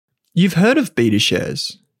You've heard of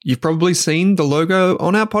BetaShares. You've probably seen the logo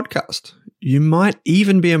on our podcast. You might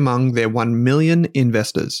even be among their 1 million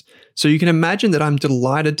investors. So you can imagine that I'm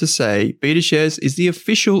delighted to say BetaShares is the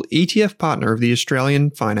official ETF partner of the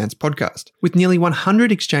Australian Finance Podcast. With nearly 100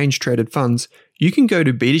 exchange-traded funds, you can go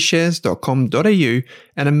to betashares.com.au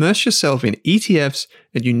and immerse yourself in ETFs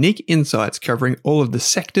and unique insights covering all of the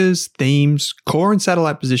sectors, themes, core and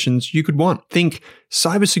satellite positions you could want. Think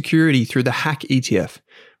cybersecurity through the Hack ETF,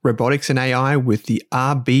 robotics and AI with the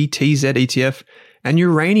RBTZ ETF, and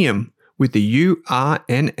uranium with the URNM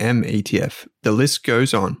ETF. The list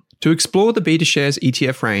goes on. To explore the BetaShares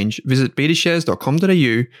ETF range, visit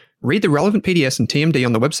betashares.com.au, read the relevant PDS and TMD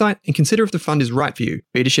on the website, and consider if the fund is right for you.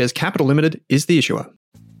 BetaShares Capital Limited is the issuer.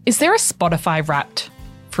 Is there a Spotify Wrapped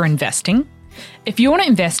for investing? If you want to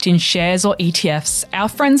invest in shares or ETFs, our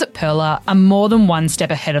friends at Pearler are more than one step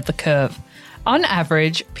ahead of the curve. On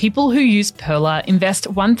average, people who use Pearler invest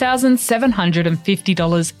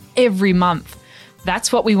 $1,750 every month.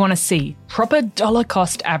 That's what we want to see, proper dollar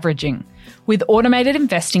cost averaging. With automated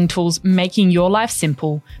investing tools making your life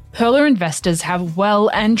simple, Pearler investors have well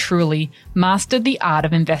and truly mastered the art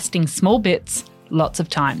of investing small bits, lots of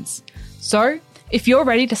times. So, if you're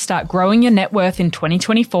ready to start growing your net worth in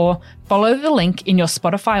 2024, follow the link in your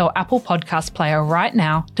Spotify or Apple podcast player right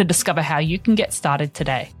now to discover how you can get started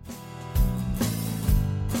today.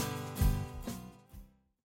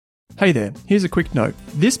 Hey there, here's a quick note.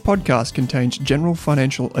 This podcast contains general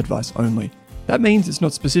financial advice only. That means it's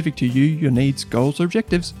not specific to you, your needs, goals, or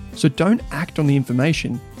objectives, so don't act on the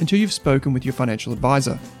information until you've spoken with your financial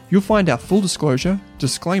advisor. You'll find our full disclosure,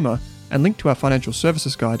 disclaimer, and link to our financial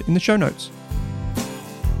services guide in the show notes.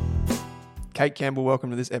 Kate Campbell, welcome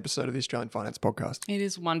to this episode of the Australian Finance Podcast. It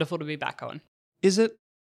is wonderful to be back on. Is it?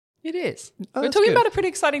 It is. Oh, We're that's talking good. about a pretty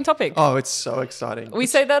exciting topic. Oh, it's so exciting. We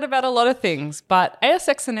say that about a lot of things, but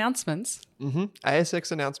ASX announcements.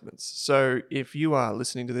 ASX announcements. So if you are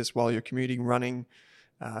listening to this while you're commuting, running,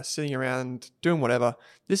 sitting around, doing whatever,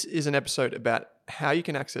 this is an episode about how you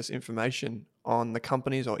can access information on the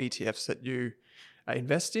companies or ETFs that you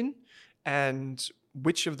invest in and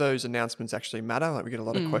which of those announcements actually matter. Like we get a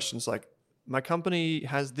lot of questions like, my company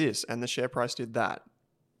has this and the share price did that.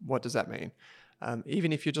 What does that mean?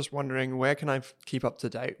 Even if you're just wondering, where can I keep up to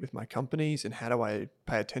date with my companies and how do I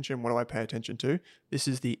pay attention? What do I pay attention to? This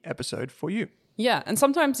is the episode for you. Yeah, and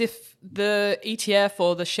sometimes if the ETF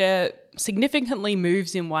or the share significantly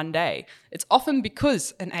moves in one day, it's often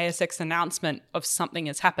because an ASX announcement of something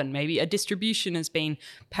has happened. Maybe a distribution has been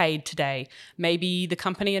paid today. Maybe the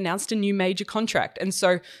company announced a new major contract. And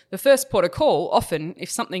so the first port of call, often, if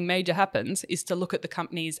something major happens, is to look at the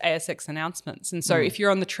company's ASX announcements. And so if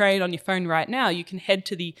you're on the train on your phone right now, you can head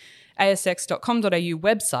to the asx.com.au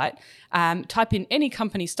website, type in any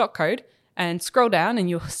company stock code, and scroll down and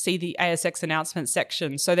you'll see the ASX announcements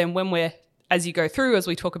section. So then as you go through, as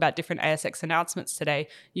we talk about different ASX announcements today,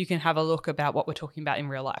 you can have a look about what we're talking about in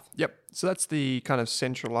real life. Yep. So that's the kind of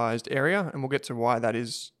centralized area, and we'll get to why that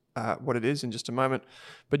is what it is in just a moment.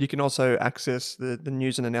 But you can also access the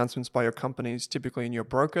news and announcements by your companies. Typically in your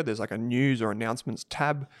broker, there's like a news or announcements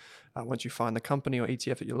tab. Once you find the company or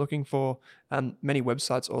ETF that you're looking for, many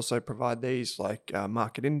websites also provide these like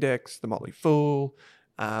Market Index, the Motley Fool,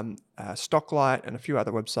 Stocklight, and a few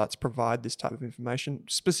other websites provide this type of information.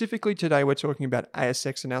 Specifically today, we're talking about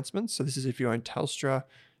ASX announcements. So this is if you own Telstra,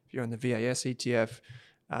 if you own the VAS ETF,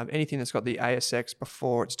 anything that's got the ASX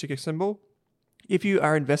before its ticker symbol. If you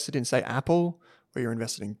are invested in, say, Apple, or you're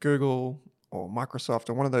invested in Google or Microsoft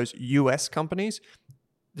or one of those US companies,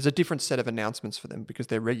 there's a different set of announcements for them because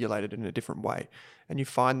they're regulated in a different way. And you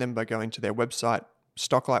find them by going to their website.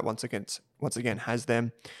 Stocklight once again has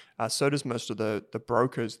them. So does most of the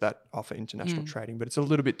brokers that offer international trading, but it's a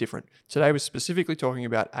little bit different. Today we're specifically talking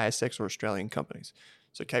about ASX or Australian companies.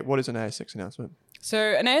 So Kate, what is an ASX announcement? So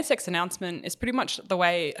an ASX announcement is pretty much the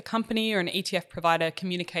way a company or an ETF provider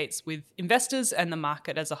communicates with investors and the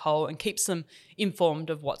market as a whole and keeps them informed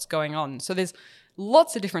of what's going on. So there's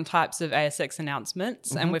lots of different types of ASX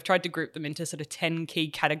announcements, and we've tried to group them into sort of 10 key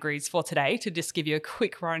categories for today to just give you a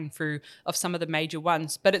quick run through of some of the major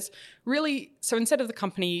ones. But it's really, so instead of the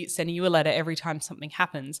company sending you a letter every time something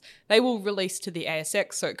happens, they will release to the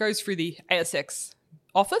ASX. So it goes through the ASX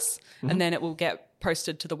office and then it will get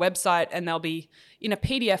posted to the website, and they'll be in a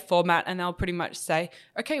PDF format, and they'll pretty much say,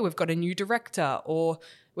 okay, we've got a new director, or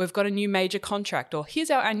we've got a new major contract, or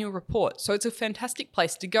here's our annual report. So it's a fantastic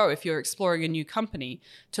place to go if you're exploring a new company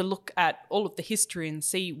to look at all of the history and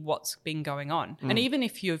see what's been going on. And even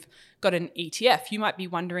if you've got an ETF, you might be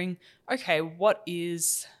wondering, okay, what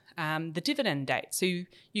is the dividend date. So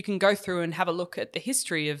you can go through and have a look at the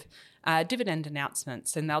history of dividend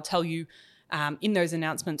announcements, and they'll tell you in those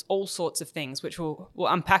announcements all sorts of things, which we'll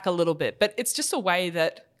unpack a little bit. But it's just a way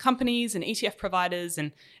that companies and ETF providers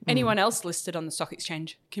and anyone else listed on the stock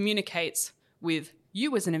exchange communicates with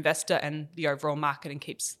you as an investor and the overall market and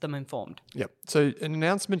keeps them informed. Yep. So an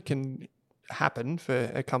announcement can happen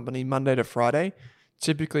for a company Monday to Friday,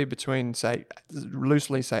 typically between, say,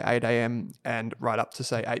 loosely say 8 a.m. and right up to,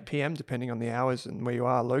 say, 8 p.m., depending on the hours and where you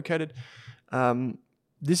are located.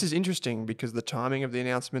 This is interesting because the timing of the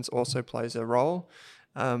announcements also plays a role.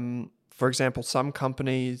 For example, some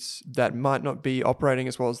companies that might not be operating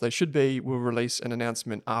as well as they should be will release an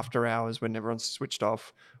announcement after hours when everyone's switched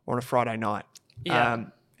off or on a Friday night. Yeah.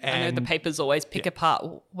 I know the papers always pick apart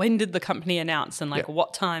when did the company announce and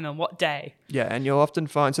what time and what day. Yeah, and you'll often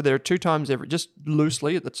find, so there are 2 times just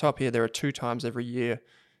loosely at the top here, there are 2 times every year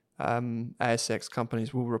ASX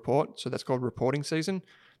companies will report. So that's called reporting season.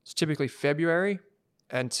 It's typically February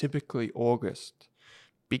and typically August,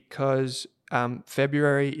 because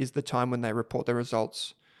February is the time when they report their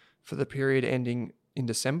results for the period ending in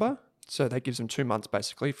December. So that gives them 2 months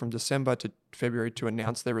basically from December to February to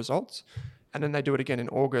announce their results. And then they do it again in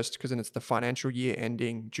August because then it's the financial year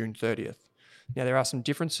ending June 30th. Now, there are some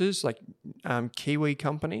differences, like Kiwi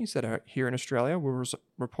companies that are here in Australia will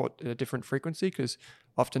report at a different frequency because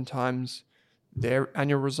oftentimes their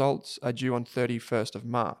annual results are due on 31st of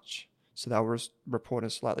March. So they'll report a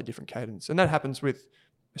slightly different cadence. And that happens with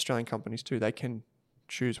Australian companies too. They can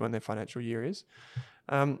choose when their financial year is.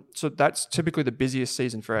 So that's typically the busiest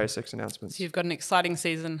season for ASX announcements. So you've got an exciting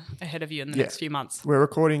season ahead of you in the next few months. We're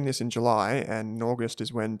recording this in July, and in August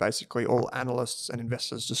is when basically all analysts and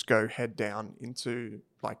investors just go head down into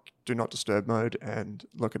do not disturb mode and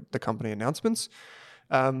look at the company announcements.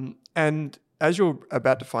 And as you're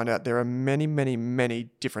about to find out, there are many, many, many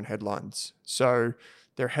different headlines. So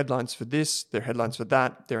there are headlines for this, there are headlines for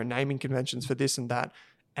that, there are naming conventions for this and that.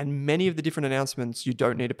 And many of the different announcements you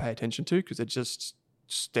don't need to pay attention to because they're just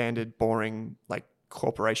standard, boring,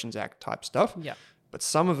 Corporations Act type stuff. Yeah. But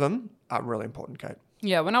some of them are really important, Kate.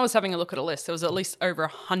 Yeah, when I was having a look at a list, there was at least over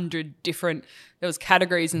 100 different, there was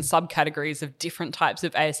categories and subcategories of different types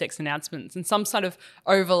of ASX announcements, and some sort of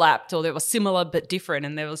overlapped or they were similar but different,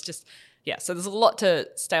 and there was just, so there's a lot to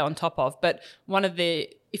stay on top of. But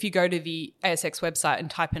if you go to the ASX website and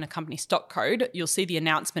type in a company stock code, you'll see the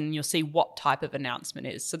announcement and you'll see what type of announcement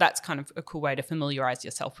is. So that's kind of a cool way to familiarize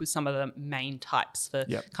yourself with some of the main types for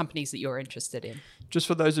companies that you're interested in. Just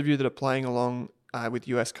for those of you that are playing along with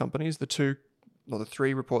US companies, the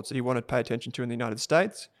 3 reports that you want to pay attention to in the United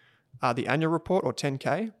States are the annual report, or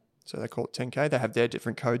 10K. So they call it 10K. They have their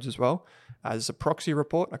different codes as well. There's a proxy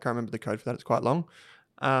report. I can't remember the code for that. It's quite long.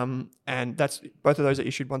 And both of those are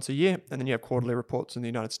issued once a year. And then you have quarterly reports in the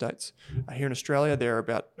United States. Here in Australia, there are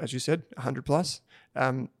about, as you said, 100 plus.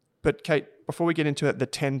 But Kate, before we get into it, the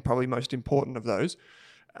 10 probably most important of those,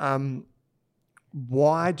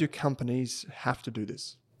 why do companies have to do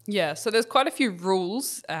this? Yeah, so there's quite a few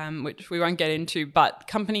rules, which we won't get into, but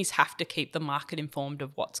companies have to keep the market informed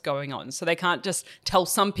of what's going on. So they can't just tell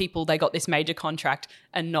some people they got this major contract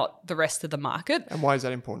and not the rest of the market. And why is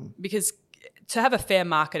that important? Because to have a fair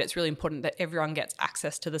market, it's really important that everyone gets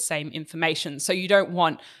access to the same information. So you don't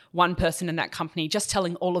want one person in that company just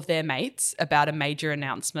telling all of their mates about a major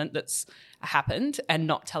announcement that's happened and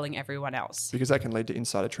not telling everyone else. Because that can lead to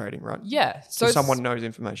insider trading, right? Yeah. So someone knows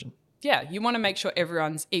information. Yeah, you want to make sure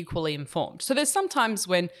everyone's equally informed. So there's sometimes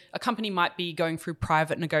when a company might be going through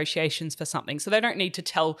private negotiations for something, so they don't need to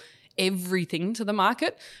tell everything to the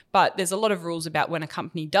market, but there's a lot of rules about when a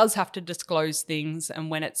company does have to disclose things and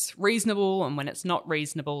when it's reasonable and when it's not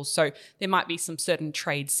reasonable. So there might be some certain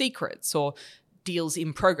trade secrets or deals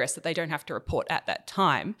in progress that they don't have to report at that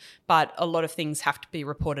time, but a lot of things have to be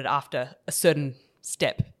reported after a certain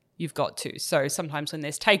step you've got to. So sometimes when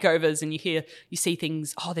there's takeovers and you see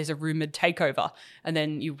things, there's a rumored takeover, and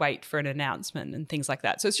then you wait for an announcement and things like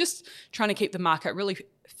that. So it's just trying to keep the market really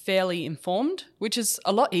fairly informed, which is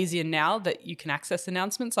a lot easier now that you can access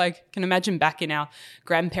announcements. I can imagine back in our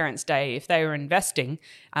grandparents' day, if they were investing,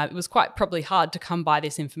 it was quite probably hard to come by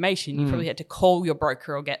this information. You probably had to call your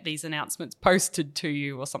broker or get these announcements posted to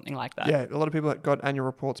you or something like that. Yeah, a lot of people got annual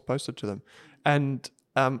reports posted to them. And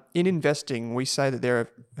in investing, we say that there are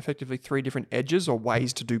effectively 3 different edges or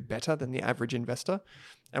ways to do better than the average investor.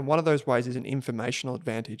 And one of those ways is an informational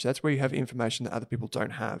advantage. That's where you have information that other people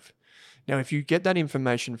don't have. Now, if you get that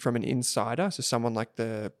information from an insider, so someone like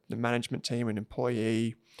the management team, an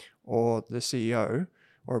employee, or the CEO,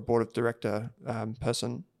 or a board of director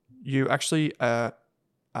person, you actually,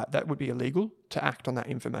 that would be illegal to act on that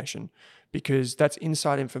information because that's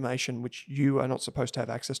inside information which you are not supposed to have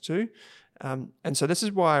access to. And so this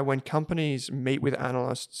is why when companies meet with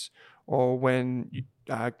analysts, or when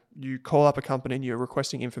you call up a company and you're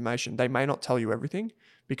requesting information, they may not tell you everything,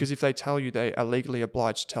 because if they tell you, they are legally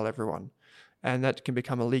obliged to tell everyone. And that can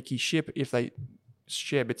become a leaky ship if they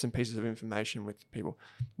share bits and pieces of information with people.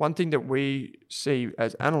 One thing that we see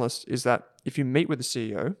as analysts is that if you meet with a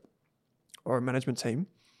CEO or a management team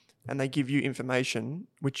and they give you information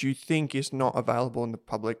which you think is not available in the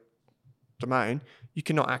public domain, you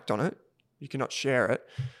cannot act on it. You cannot share it.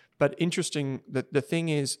 But interesting, the thing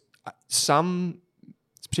is, some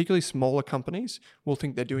particularly smaller companies will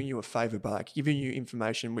think they're doing you a favor by like giving you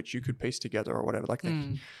information which you could piece together or whatever. Like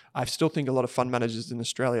I still think a lot of fund managers in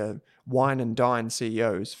Australia wine and dine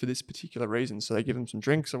CEOs for this particular reason. So they give them some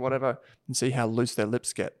drinks or whatever and see how loose their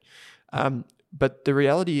lips get. But the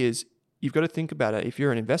reality is, you've got to think about it. If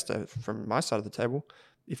you're an investor from my side of the table,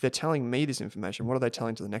 if they're telling me this information, what are they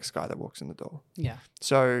telling to the next guy that walks in the door? Yeah.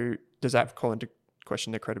 So does that call into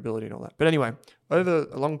question their credibility and all that? But anyway, over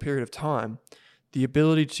a long period of time, the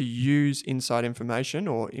ability to use inside information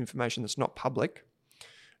or information that's not public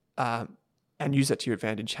and use that to your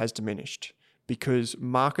advantage has diminished, because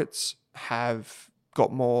markets have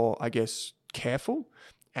got more, I guess, careful,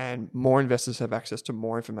 and more investors have access to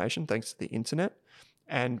more information thanks to the internet,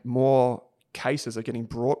 and more cases are getting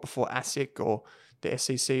brought before ASIC or the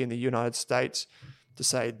SEC in the United States to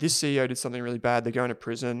say this CEO did something really bad, they're going to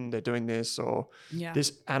prison, they're doing this, or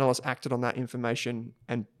this analyst acted on that information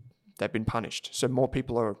and they've been punished. So more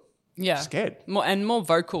people are scared. More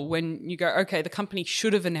vocal when you go, okay, the company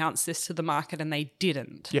should have announced this to the market and they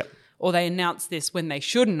didn't. Yeah. Or they announced this when they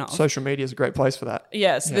shouldn't have. Social media is a great place for that.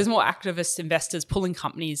 Yeah, so there's more activist investors pulling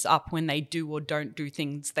companies up when they do or don't do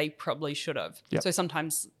things they probably should have. Yep. So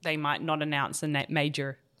sometimes they might not announce a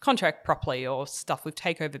major contract properly or stuff with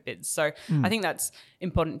takeover bids. So I think that's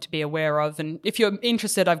important to be aware of. And if you're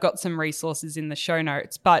interested, I've got some resources in the show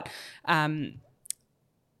notes. But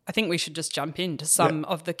I think we should just jump into some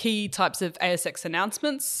of the key types of ASX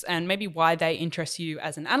announcements and maybe why they interest you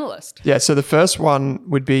as an analyst. Yeah, so the first one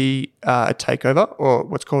would be a takeover, or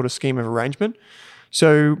what's called a scheme of arrangement.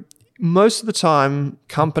 So most of the time,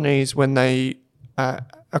 companies, when they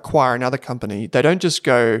acquire another company, they don't just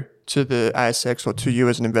go to the ASX or to you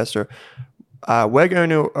as an investor. We're going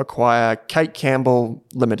to acquire Kate Campbell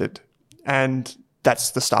Limited, and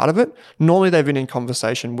that's the start of it. Normally, they've been in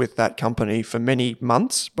conversation with that company for many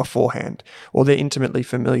months beforehand, or they're intimately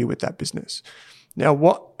familiar with that business. Now,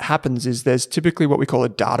 what happens is there's typically what we call a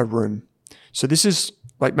data room. So this is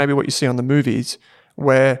like maybe what you see on the movies,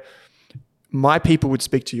 where my people would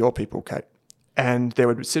speak to your people, Kate, and they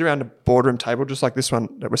would sit around a boardroom table, just like this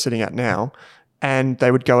one that we're sitting at now, and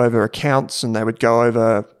they would go over accounts and they would go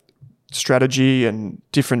over strategy and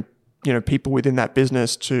different people within that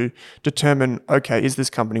business to determine, okay, is this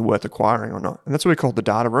company worth acquiring or not? And that's what we call the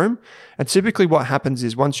data room. And typically what happens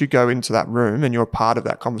is once you go into that room and you're part of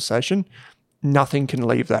that conversation, nothing can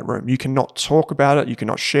leave that room. You cannot talk about it. You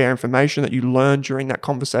cannot share information that you learn during that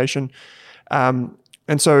conversation. And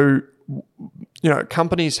so,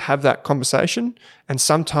 companies have that conversation, and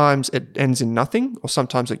sometimes it ends in nothing, or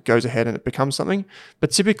sometimes it goes ahead and it becomes something.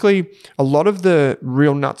 But typically, a lot of the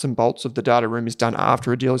real nuts and bolts of the data room is done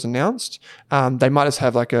after a deal is announced. They might just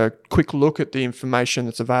have like a quick look at the information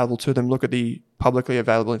that's available to them, look at the publicly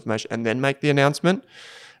available information, and then make the announcement.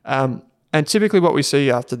 And typically what we see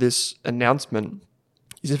after this announcement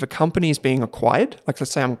is if a company is being acquired, like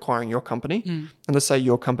let's say I'm acquiring your company, and let's say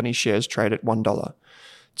your company shares trade at $1.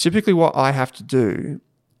 Typically what I have to do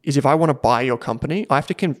is, if I want to buy your company, I have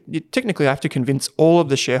to convince all of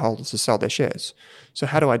the shareholders to sell their shares. So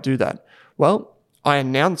how do I do that? Well, I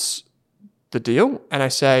announce the deal and I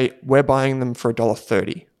say, we're buying them for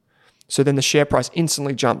 $1.30. So then the share price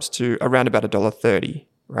instantly jumps to around about $1.30,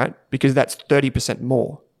 right? Because that's 30%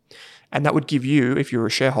 more. And that would give you, if you're a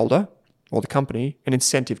shareholder or the company, an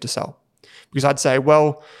incentive to sell. Because I'd say,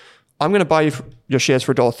 well, I'm going to buy your shares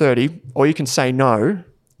for $1.30, or you can say no,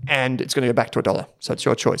 and it's going to go back to $1. So it's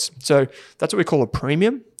your choice. So that's what we call a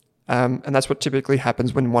premium. And that's what typically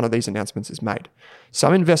happens when one of these announcements is made.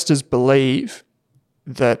 Some investors believe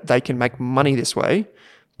that they can make money this way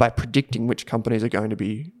by predicting which companies are going to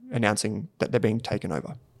be announcing that they're being taken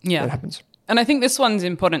over. Yeah. That happens. And I think this one's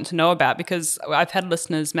important to know about, because I've had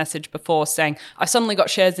listeners message before saying, I suddenly got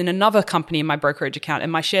shares in another company in my brokerage account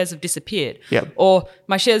and my shares have disappeared. Yep. Or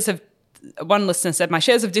one listener said, my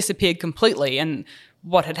shares have disappeared completely. And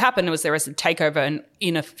what had happened was there was a takeover, and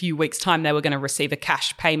in a few weeks' time, they were going to receive a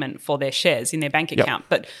cash payment for their shares in their bank account.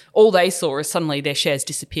 But all they saw is suddenly their shares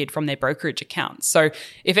disappeared from their brokerage account. So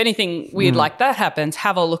if anything weird like that happens,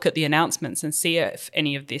 have a look at the announcements and see if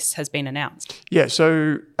any of this has been announced. Yeah,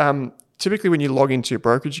 so typically when you log into your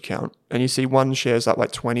brokerage account and you see one share's up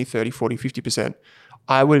like 20, 30, 40, 50%,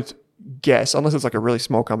 I would guess, unless it's like a really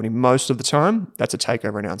small company, most of the time, that's a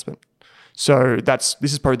takeover announcement. So this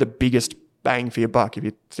is probably the biggest bang for your buck if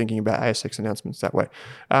you're thinking about ASX announcements that way.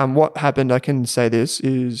 What happened, I can say this,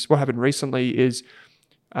 is what happened recently is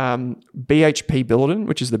BHP Billiton,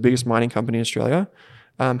 which is the biggest mining company in Australia,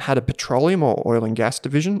 had a petroleum or oil and gas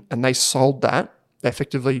division, and they sold that. They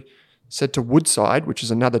effectively said to Woodside, which is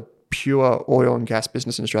another pure oil and gas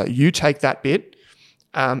business in Australia, you take that bit,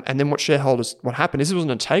 and then what happened, this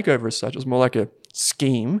wasn't a takeover as such, it was more like a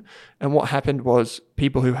scheme, and what happened was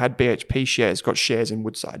people who had BHP shares got shares in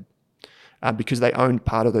Woodside. Because they owned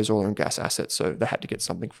part of those oil and gas assets, so they had to get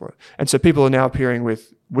something for it. And so people are now appearing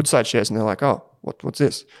with Woodside shares, and they're like, oh, what's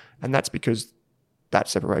this? And that's because that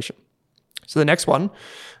separation. So the next one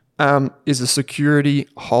is the security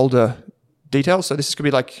holder details. So this could be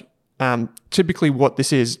like, typically what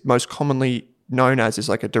this is most commonly known as is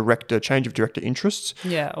like a change of director interests,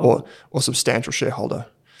 or substantial shareholder.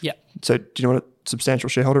 Yeah. So do you know what a substantial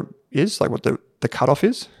shareholder is? Like what the cutoff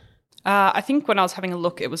is? I think when I was having a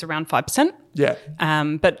look, it was around 5%. Yeah.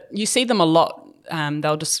 But you see them a lot.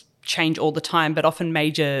 They'll just change all the time, but often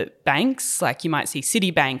major banks, like you might see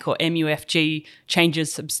Citibank or MUFG,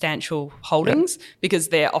 changes substantial holdings because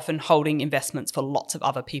they're often holding investments for lots of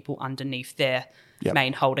other people underneath their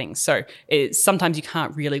main holdings. So sometimes you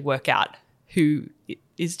can't really work out who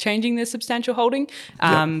is changing their substantial holding.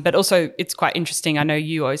 But also it's quite interesting. I know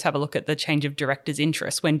you always have a look at the change of directors'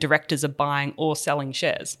 interest when directors are buying or selling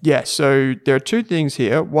shares. Yeah, so there are two things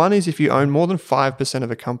here. One is if you own more than 5%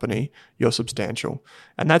 of a company, you're substantial.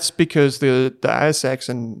 And that's because the ASX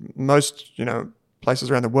and most,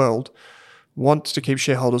 places around the world want to keep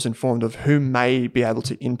shareholders informed of who may be able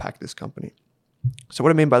to impact this company. So what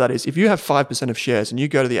I mean by that is if you have 5% of shares and you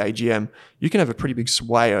go to the AGM, you can have a pretty big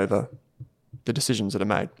sway over the decisions that are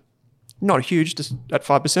made. Not huge, just at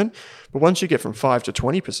 5%, but once you get from 5 to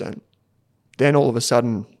 20%, then all of a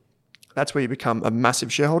sudden, that's where you become a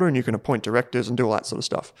massive shareholder and you can appoint directors and do all that sort of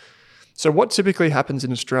stuff. So what typically happens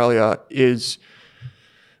in Australia is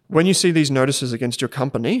when you see these notices against your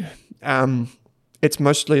company, it's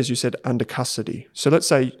mostly, as you said, under custody. So let's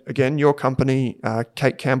say, again, your company,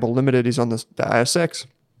 Kate Campbell Limited, is on the ASX,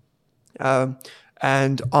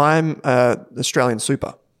 and I'm Australian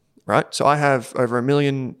Super. Right? So I have over 1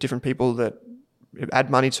 million different people that add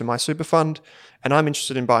money to my super fund, and I'm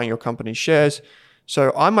interested in buying your company's shares.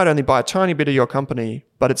 So I might only buy a tiny bit of your company,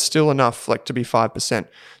 but it's still enough like to be 5%.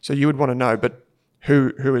 So you would want to know, but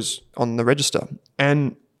who is on the register?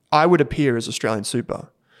 And I would appear as Australian Super.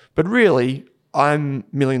 But really, I'm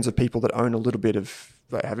millions of people that own a little bit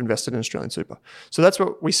have invested in Australian Super. So that's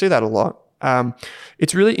what we see that a lot.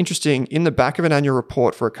 It's really interesting. In the back of an annual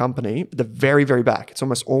report for a company, the very, very back, it's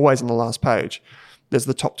almost always on the last page, there's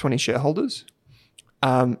the top 20 shareholders.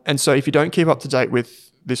 And so if you don't keep up to date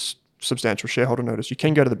with this substantial shareholder notice, you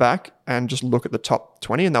can go to the back and just look at the top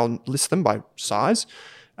 20 and they'll list them by size.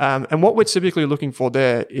 And what we're typically looking for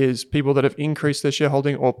there is people that have increased their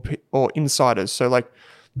shareholding or insiders. So like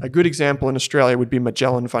a good example in Australia would be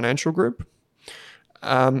Magellan Financial Group.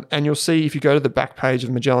 And you'll see if you go to the back page of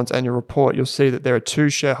Magellan's annual report, you'll see that there are two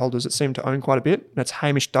shareholders that seem to own quite a bit. That's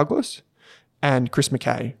Hamish Douglas and Chris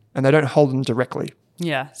Mackay, and they don't hold them directly.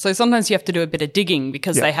 Yeah. So sometimes you have to do a bit of digging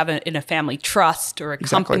because they have it in a family trust or a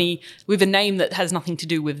company with a name that has nothing to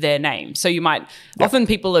do with their name. So you might, often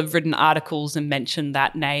people have written articles and mentioned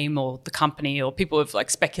that name or the company, or people have like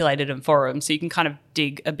speculated in forums. So you can kind of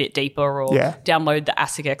dig a bit deeper or download the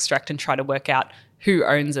ASIC extract and try to work out who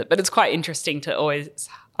owns it. But it's quite interesting to always,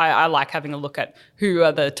 I like having a look at who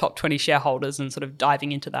are the top 20 shareholders and sort of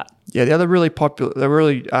diving into that. Yeah, the other really popular, the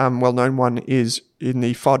really well-known one is in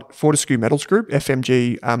the Fortescue Metals Group,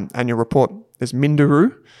 FMG annual report. There's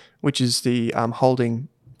Minderoo, which is the holding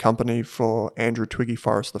company for Andrew Twiggy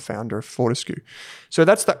Forrest, the founder of Fortescue. So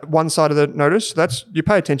that's that one side of the notice. That's, you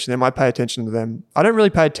pay attention to them, I pay attention to them. I don't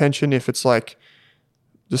really pay attention if it's like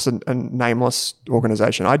just a nameless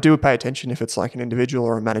organization. I do pay attention if it's like an individual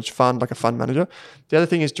or a managed fund, like a fund manager. The other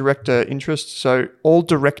thing is director interest. So all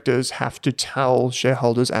directors have to tell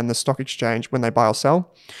shareholders and the stock exchange when they buy or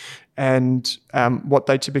sell. And what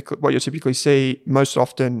you typically see most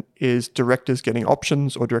often is directors getting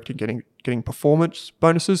options or directors getting performance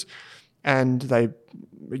bonuses, and they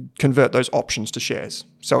convert those options to shares.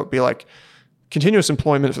 So it'd be like continuous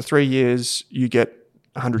employment for 3 years, you get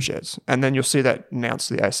 100 shares. And then you'll see that announced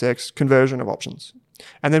to the ASX, conversion of options.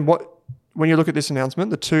 And then when you look at this announcement,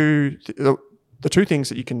 the two things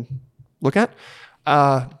that you can look at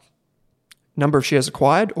are number of shares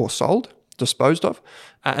acquired or sold, disposed of.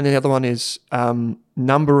 And then the other one is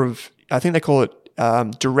number of, I think they call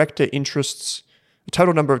it director interests, the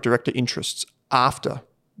total number of director interests after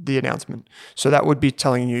the announcement. So that would be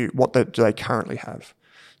telling you what do they currently have.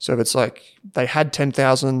 So if it's like they had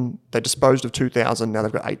 10,000, they disposed of 2,000, now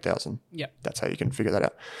they've got 8,000. Yeah. That's how you can figure that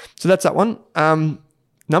out. So that's that one.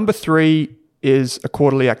 Number 3 is a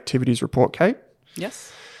quarterly activities report, Kate.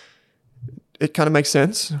 Yes. It kind of makes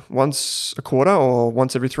sense. Once a quarter or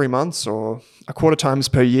once every 3 months or a quarter times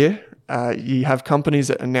per year, you have companies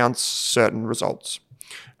that announce certain results.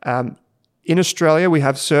 In Australia, we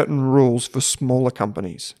have certain rules for smaller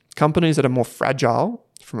companies. Companies that are more fragile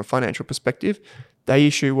from a financial perspective, they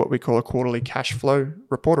issue what we call a quarterly cash flow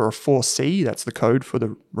report, or a 4C. That's the code for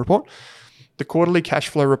the report. The quarterly cash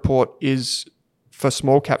flow report is for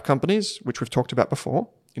small cap companies, which we've talked about before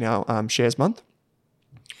in our shares month.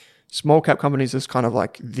 Small cap companies is kind of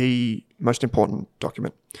like the most important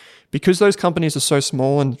document. Because those companies are so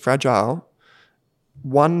small and fragile,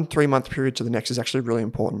 1 3-month period to the next is actually really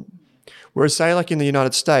important. Whereas say like in the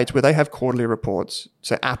United States where they have quarterly reports,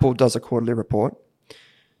 so Apple does a quarterly report,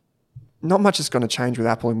 not much is going to change with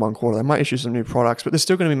Apple in 1 quarter. They might issue some new products, but they're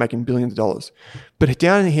still going to be making billions of dollars. But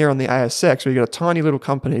down here on the ASX, where you've got a tiny little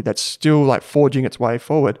company that's still like forging its way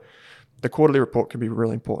forward, the quarterly report can be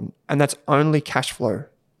really important. And that's only cash flow.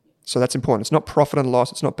 So that's important. It's not profit and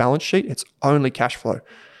loss. It's not balance sheet. It's only cash flow.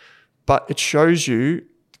 But it shows you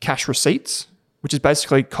cash receipts, which is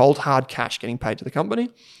basically cold, hard cash getting paid to the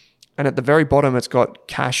company. And at the very bottom, it's got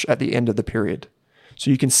cash at the end of the period. So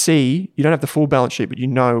you can see, you don't have the full balance sheet, but you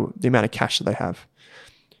know the amount of cash that they have.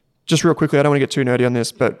 Just real quickly, I don't want to get too nerdy on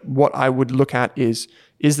this, but what I would look at is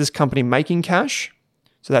this company making cash?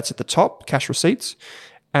 So that's at the top, cash receipts.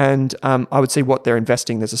 And I would see what they're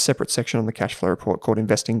investing. There's a separate section on the cash flow report called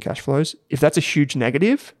investing cash flows. If that's a huge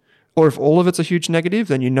negative, or if all of it's a huge negative,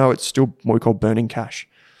 then you know it's still what we call burning cash.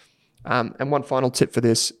 And one final tip for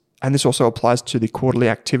this, and this also applies to the quarterly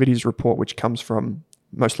activities report, which comes from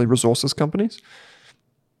mostly resources companies.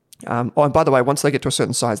 And by the way, once they get to a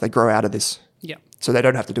certain size, they grow out of this. Yeah. So they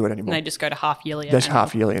don't have to do it anymore. And they just go to half yearly. That's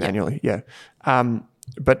half yearly and annually, yeah.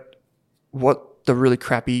 But what the really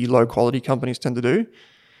crappy, low quality companies tend to do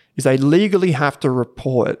is they legally have to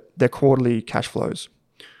report their quarterly cash flows.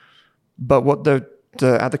 But what the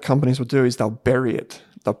other companies will do is they'll bury it.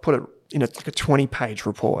 They'll put it in like a 20-page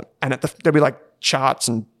report. And there'll be like charts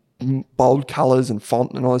and bold colors and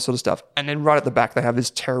font and all this sort of stuff. And then right at the back, they have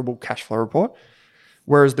this terrible cash flow report.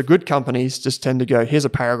 Whereas the good companies just tend to go, here's a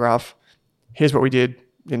paragraph, here's what we did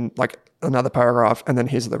in like another paragraph, and then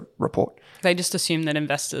here's the report. They just assume that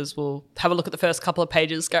investors will have a look at the first couple of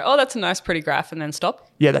pages, go, oh, that's a nice, pretty graph, and then stop.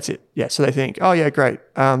 Yeah, that's it. Yeah, so they think, oh, yeah, great.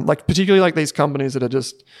 Like particularly like these companies that are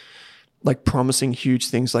just like promising huge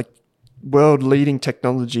things like world-leading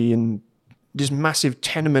technology and just massive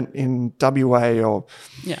tenement in WA or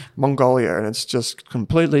Mongolia, and it's just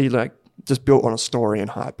completely like just built on a story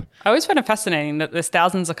and hype. I always find it fascinating that there's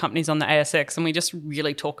thousands of companies on the ASX and we just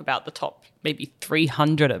really talk about the top maybe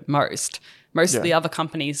 300 at most. Most of the other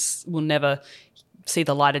companies will never see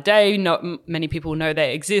the light of day. Many people know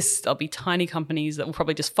they exist. There'll be tiny companies that will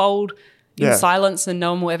probably just fold in silence and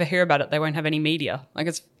no one will ever hear about it. They won't have any media. Like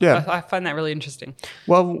I find that really interesting.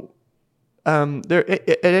 Well, from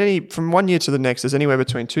 1 year to the next, there's anywhere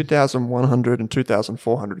between 2,100 and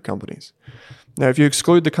 2,400 companies. Now, if you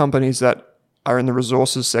exclude the companies that are in the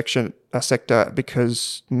resources sector,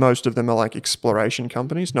 because most of them are like exploration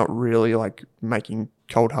companies, not really like making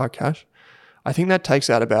cold hard cash, I think that takes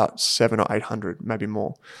out about 700 or 800, maybe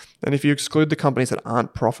more. And if you exclude the companies that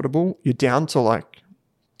aren't profitable, you're down to like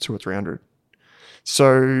 200 or 300.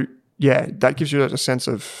 So yeah, that gives you a sense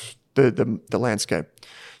of the landscape.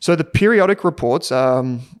 So the periodic reports are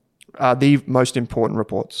the most important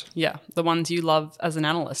reports. Yeah, the ones you love as an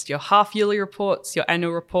analyst. Your half-yearly reports, your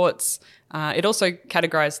annual reports. It also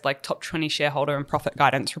categorized like top 20 shareholder and profit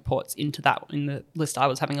guidance reports into that in the list I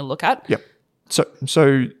was having a look at. Yep.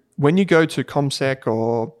 So when you go to CommSec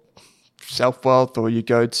or Self-Wealth or you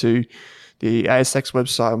go to the ASX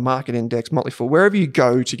website, Market Index, Motley Fool, wherever you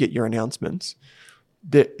go to get your announcements,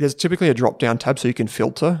 there's typically a drop-down tab so you can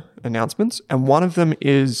filter announcements, and one of them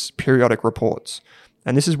is periodic reports.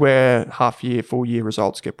 And this is where half-year, full-year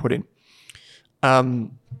results get put in.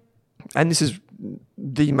 And this is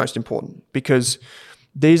the most important because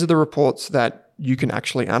these are the reports that you can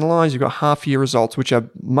actually analyze. You've got half-year results, which are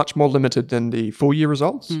much more limited than the full-year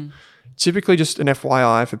results. typically just an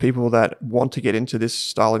FYI for people that want to get into this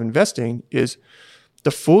style of investing is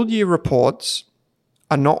the full year reports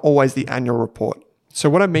are not always the annual report. So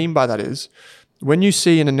what I mean by that is when you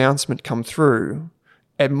see an announcement come through,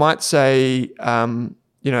 it might say,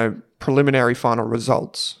 preliminary final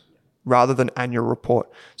results rather than annual report.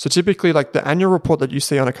 So typically like the annual report that you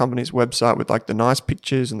see on a company's website with like the nice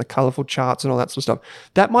pictures and the colorful charts and all that sort of stuff,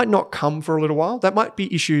 that might not come for a little while. That might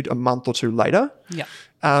be issued a month or two later.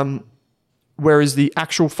 Yeah. Whereas the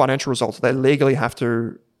actual financial results they legally have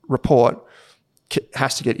to report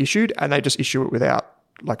has to get issued, and they just issue it without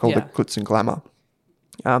like all the glitz and glamour.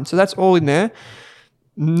 So that's all in there.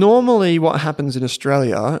 Normally what happens in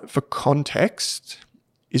Australia for context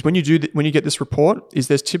is when you get this report is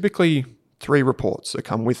there's typically 3 reports that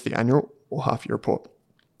come with the annual or half year report.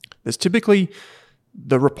 There's typically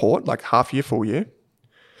the report, like half year, full year.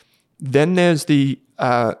 Then there's the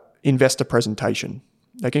investor presentation.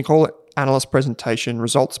 They can call it analyst presentation,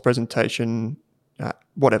 results presentation,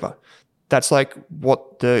 whatever. That's like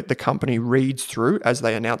what the company reads through as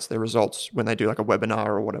they announce their results when they do like a webinar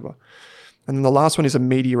or whatever. And then the last one is a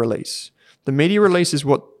media release. The media release is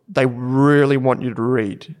what they really want you to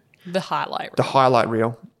read. The highlight reel. The highlight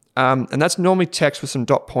reel. And that's normally text with some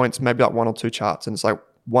dot points, maybe like 1 or 2 charts, and it's like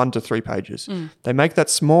 1 to 3 pages. They make that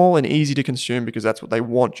small and easy to consume because that's what they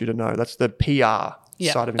want you to know. That's the PR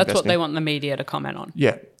side of investing. That's what they want the media to comment on.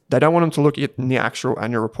 Yeah. They don't want them to look at the actual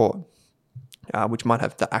annual report, which might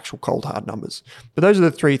have the actual cold hard numbers. But those are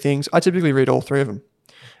the 3 things. I typically read all 3 of them.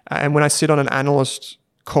 And when I sit on an analyst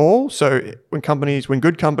call, so when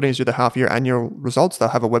good companies do the half year annual results, they'll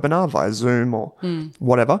have a webinar via Zoom or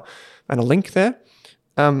whatever, and a link there.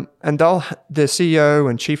 And the CEO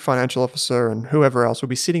and chief financial officer and whoever else will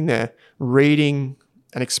be sitting there reading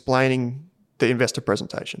and explaining the investor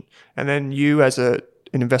presentation. And then you as an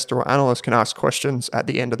investor or analyst can ask questions at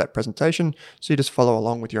the end of that presentation. So you just follow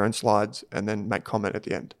along with your own slides and then make comment at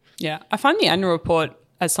the end. Yeah. I find the annual report,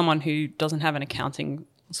 as someone who doesn't have an accounting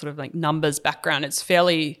sort of like numbers background, it's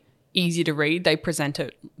fairly easy to read. They present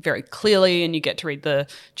it very clearly and you get to read the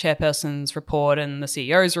chairperson's report and the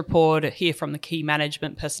CEO's report, hear from the key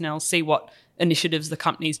management personnel, see what initiatives the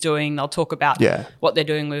company's doing. They'll talk about what they're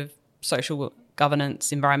doing with social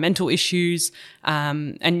governance, environmental issues,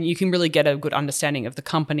 and you can really get a good understanding of the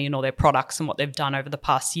company and all their products and what they've done over the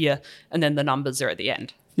past year, and then the numbers are at the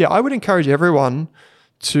end. Yeah, I would encourage everyone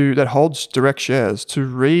that holds direct shares to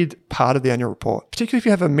read part of the annual report, particularly if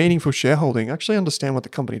you have a meaningful shareholding. Actually understand what the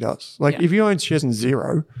company does. Like if you own shares in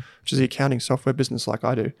Xero, which is the accounting software business like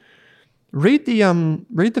I do, read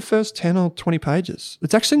the first 10 or 20 pages.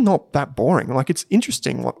 It's actually not that boring. Like it's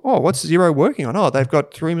interesting. Like, oh, what's Xero working on? Oh, they've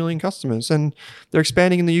got 3 million customers and they're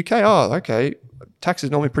expanding in the UK. Oh, okay. Tax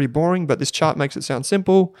is normally pretty boring, but this chart makes it sound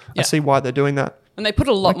simple. I see why they're doing that. And they put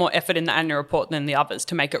a lot more effort in the annual report than the others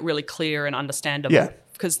to make it really clear and understandable. Yeah.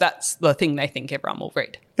 Because that's the thing they think everyone will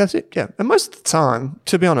read. That's it, yeah. And most of the time,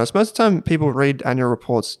 to be honest, most of the time people read annual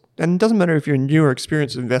reports, and it doesn't matter if you're a new or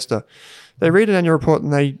experienced investor, they read an annual report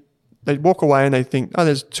and they walk away and they think, oh,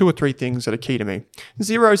 there's 2 or 3 things that are key to me.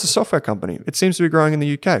 Xero is a software company. It seems to be growing in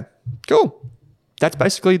the UK. Cool. That's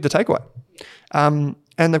basically the takeaway. And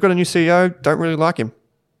they've got a new CEO, don't really like him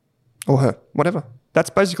or her, whatever.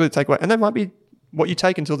 That's basically the takeaway. And that might be what you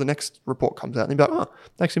take until the next report comes out. And you'll be like, oh,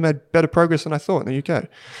 they actually made better progress than I thought in the UK.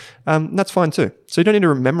 That's fine too. So you don't need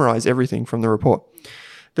to memorize everything from the report.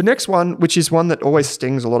 The next one, which is one that always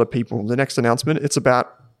stings a lot of people, the next announcement, it's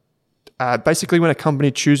about basically when a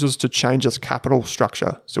company chooses to change its capital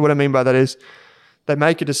structure. So what I mean by that is they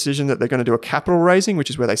make a decision that they're going to do a capital raising, which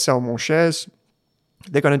is where they sell more shares.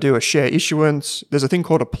 They're going to do a share issuance. There's a thing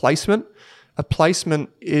called a placement. A placement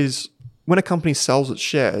is when a company sells its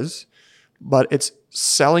shares, but it's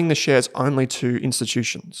selling the shares only to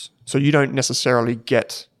institutions. So you don't necessarily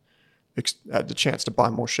get the chance to buy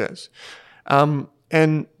more shares. And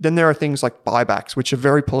then there are things like buybacks, which are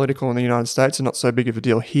very political in the United States and not so big of a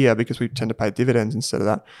deal here because we tend to pay dividends instead of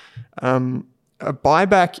that. A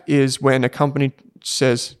buyback is when a company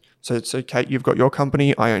says, so Kate, you've got your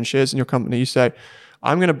company, I own shares in your company. You say,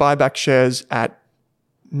 I'm going to buy back shares at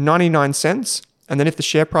 99 cents. And then if the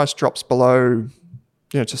share price drops below,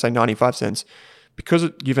 to say 95 cents, because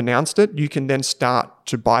you've announced it, you can then start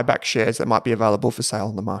to buy back shares that might be available for sale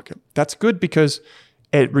in the market. That's good because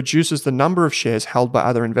it reduces the number of shares held by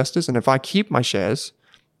other investors. And if I keep my shares,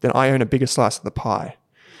 then I own a bigger slice of the pie.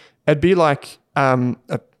 It'd be like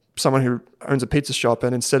someone who owns a pizza shop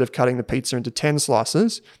and instead of cutting the pizza into 10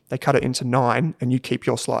 slices, they cut it into 9 and you keep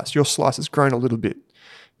your slice. Your slice has grown a little bit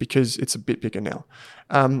because it's a bit bigger now.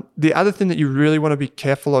 The other thing that you really want to be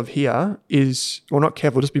careful of here is, or not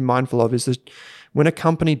careful, just be mindful of, is that when a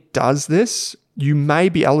company does this, you may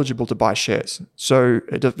be eligible to buy shares. So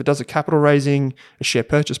if it does a capital raising, a share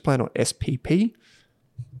purchase plan, or SPP,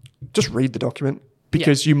 just read the document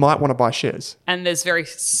because you might want to buy shares. And there's very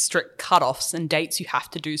strict cutoffs and dates you have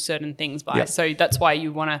to do certain things by. Yep. So that's why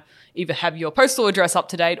you want to either have your postal address up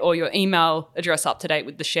to date or your email address up to date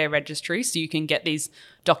with the share registry so you can get these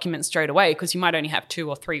documents straight away, because you might only have 2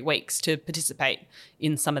 or 3 weeks to participate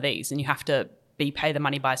in some of these, and you have to pay the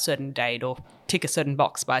money by a certain date or tick a certain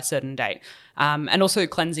box by a certain date. And also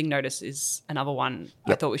cleansing notice is another one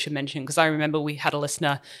I thought we should mention, because I remember we had a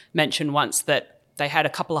listener mention once that they had a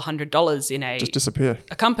couple of $100 in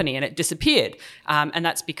a company and it disappeared. And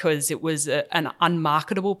that's because it was an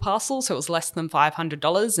unmarketable parcel, so it was less than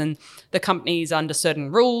 $500. And the company's under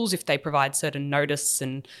certain rules, if they provide certain notice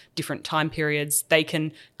and different time periods, they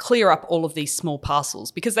can clear up all of these small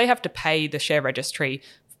parcels because they have to pay the share registry,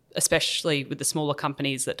 especially with the smaller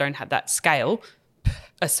companies that don't have that scale,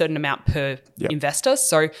 a certain amount per investor.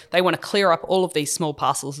 So they want to clear up all of these small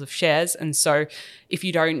parcels of shares. And so if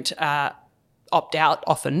you don't opt out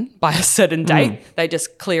often by a certain date, they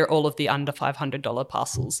just clear all of the under $500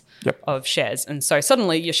 parcels of shares. And so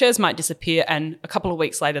suddenly your shares might disappear and a couple of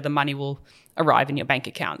weeks later the money will arrive in your bank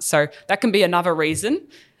account. So that can be another reason,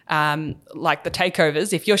 like the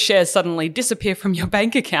takeovers. If your shares suddenly disappear from your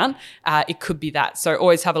bank account, it could be that. So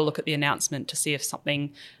always have a look at the announcement to see if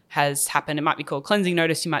something has happened. It might be called cleansing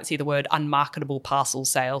notice. You might see the word unmarketable parcel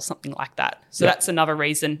sale, something like that. So that's another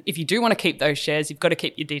reason. If you do want to keep those shares, you've got to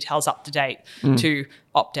keep your details up to date to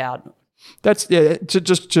opt out. That's and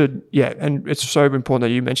it's so important that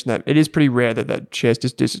you mentioned that. It is pretty rare that shares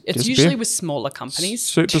just disappear. It's usually with smaller companies.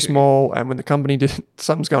 Super small, and when the company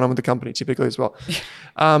something's going on with the company typically as well.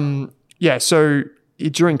 So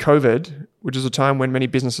during COVID, which is a time when many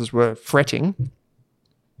businesses were fretting,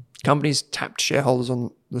 companies tapped shareholders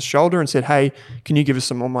on the shoulder and said, hey, can you give us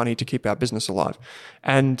some more money to keep our business alive?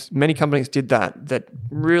 And many companies did that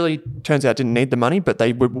really turns out didn't need the money, but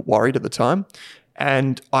they were worried at the time.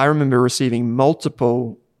 And I remember receiving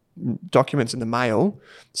multiple documents in the mail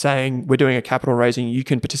saying, we're doing a capital raising, you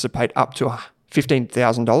can participate up to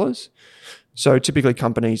 $15,000. So typically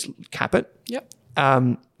companies cap it.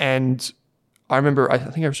 And I remember, I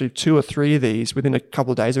think I received 2 or 3 of these within a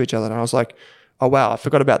couple of days of each other. And I was like, oh, wow, I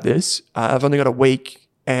forgot about this. I've only got a week,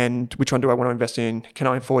 and which one do I want to invest in? Can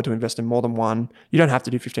I afford to invest in more than one? You don't have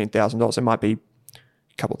to do $15,000. It might be a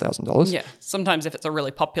couple $1,000s. Yeah. Sometimes if it's a really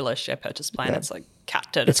popular share purchase plan, it's like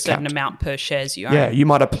capped at a certain amount per shares you own. Yeah, you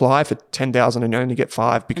might apply for $10,000 and you only get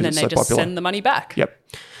 5 because it's so popular. And then they just send the money back.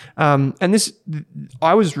 And this,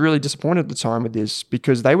 I was really disappointed at the time with this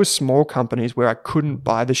because they were small companies where I couldn't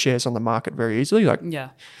buy the shares on the market very easily.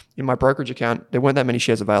 In my brokerage account, there weren't that many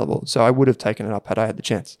shares available. So I would have taken it up had I had the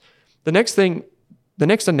chance. The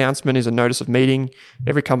next announcement is a notice of meeting.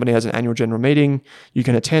 Every company has an annual general meeting. You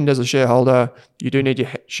can attend as a shareholder. You do need your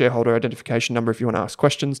shareholder identification number if you want to ask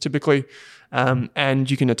questions typically.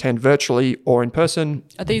 And you can attend virtually or in person.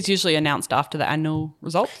 Are these usually announced after the annual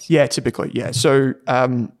results? Yeah, typically, yeah. So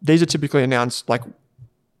these are typically announced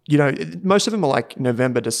most of them are like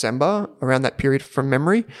November, December, around that period from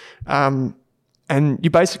memory. And you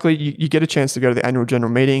basically, you get a chance to go to the annual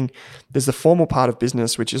general meeting. There's the formal part of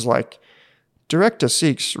business, which is like, director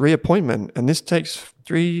seeks reappointment, and this takes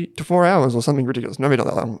 3 to 4 hours or something ridiculous. No, not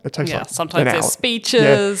that long. It takes sometimes there's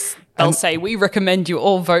speeches. They'll say, we recommend you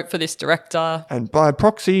all vote for this director. And by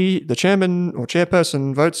proxy, the chairman or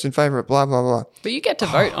chairperson votes in favor of blah, blah, blah. But you get to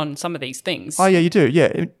vote on some of these things. Oh, yeah, you do.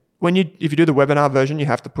 Yeah. If you do the webinar version, you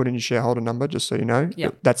have to put in your shareholder number, just so you know. Yeah.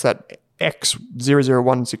 That's that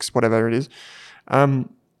X0016, whatever it is.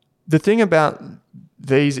 The thing about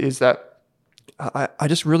these is that I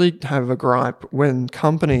just really have a gripe when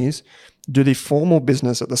companies do the formal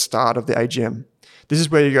business at the start of the AGM. This is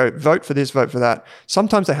where you go, vote for this, vote for that.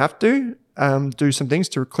 Sometimes they have to do some things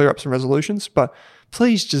to clear up some resolutions, but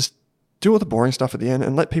please just do all the boring stuff at the end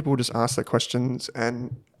and let people just ask their questions.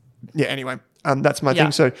 And anyway, that's my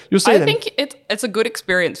thing. So you'll see. I think it's a good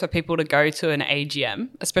experience for people to go to an AGM,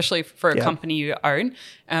 especially for a company you own.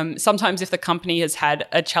 Sometimes if the company has had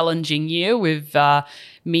a challenging year with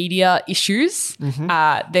media issues,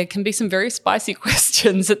 there can be some very spicy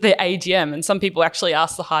questions at the AGM, and some people actually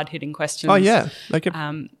ask the hard-hitting questions. Oh yeah,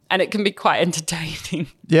 and it can be quite entertaining.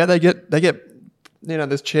 Yeah, they get.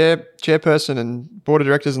 This chairperson and board of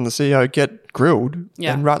directors and the CEO get grilled,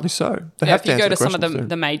 and rightly so. They have to answer the questions. If you go to some of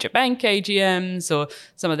the major bank AGMs or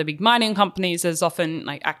some of the big mining companies, there's often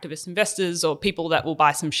like activist investors or people that will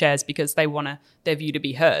buy some shares because they want their view to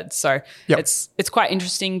be heard. So it's quite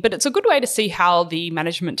interesting, but it's a good way to see how the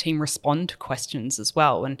management team respond to questions as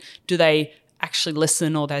well. And do they actually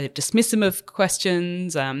listen or they're dismissive of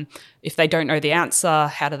questions? If they don't know the answer,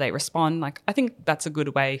 how do they respond? Like, I think that's a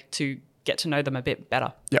good way to get to know them a bit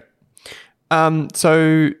better. Yep.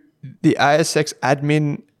 So the ASX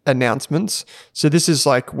admin announcements. So this is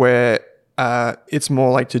like where it's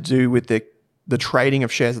more like to do with the trading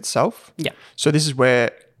of shares itself. Yeah. So this is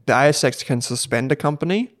where the ASX can suspend a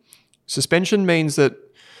company. Suspension means that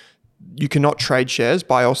you cannot trade shares,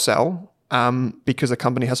 buy or sell, because a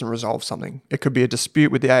company hasn't resolved something. It could be a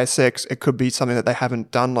dispute with the ASX. It could be something that they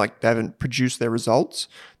haven't done, like they haven't produced their results.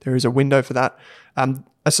 There is a window for that.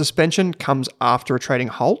 A suspension comes after a trading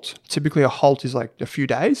halt. Typically, a halt is like a few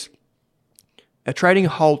days. A trading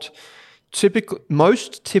halt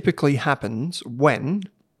most typically happens when,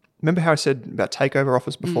 remember how I said about takeover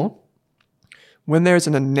offers before? When there is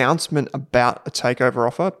an announcement about a takeover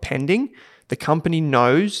offer pending, the company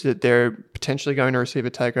knows that they're potentially going to receive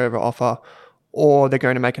a takeover offer, or they're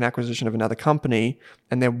going to make an acquisition of another company,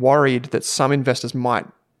 and they're worried that some investors might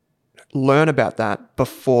learn about that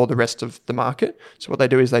before the rest of the market. So what they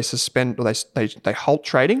do is they suspend, or they halt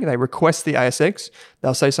trading. They request the ASX.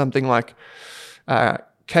 They'll say something like,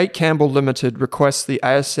 Kate Campbell Limited requests the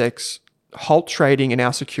ASX halt trading in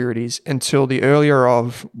our securities until the earlier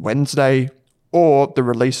of Wednesday or the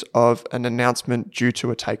release of an announcement due to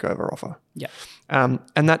a takeover offer. Yeah.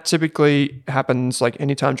 And that typically happens like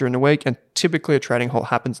anytime during the week, and typically a trading halt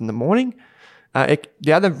happens in the morning.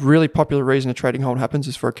 The other really popular reason a trading halt happens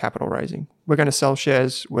is for a capital raising. We're going to sell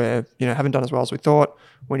shares where haven't done as well as we thought.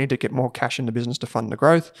 We need to get more cash in the business to fund the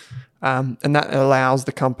growth. And that allows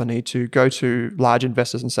the company to go to large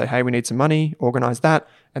investors and say, hey, we need some money, organize that,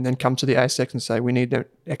 and then come to the ASX and say, we need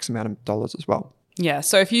X amount of dollars as well. Yeah.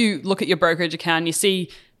 So if you look at your brokerage account, you see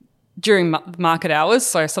during market hours,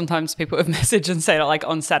 so sometimes people have messaged and say like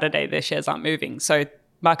on Saturday their shares aren't moving. So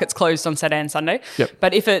market's closed on Saturday and Sunday. Yep.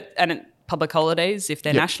 But public holidays if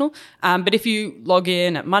they're Yep. national. But if you log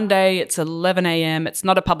in at Monday, it's 11 a.m., it's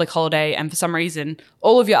not a public holiday, and for some reason,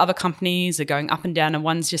 all of your other companies are going up and down and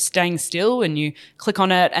one's just staying still, and you click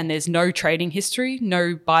on it and there's no trading history,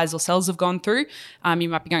 no buys or sells have gone through, you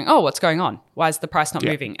might be going, oh, what's going on? Why is the price not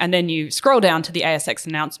moving? And then you scroll down to the ASX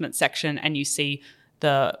announcement section and you see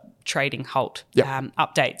the trading halt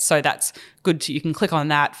update. So that's good. You can click on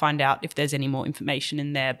that, find out if there's any more information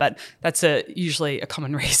in there. But that's usually a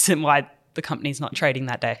common reason why the company's not trading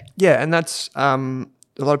that day. Yeah, and that's a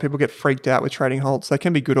lot of people get freaked out with trading halts. They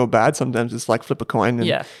can be good or bad. Sometimes it's like flip a coin,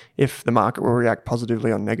 and if the market will react positively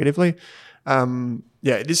or negatively.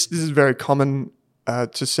 This is very common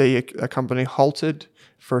to see a company halted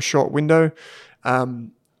for a short window.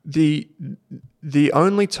 The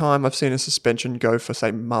only time I've seen a suspension go for,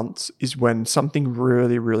 say, months is when something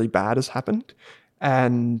really, really bad has happened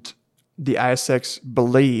and the ASX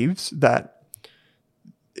believes that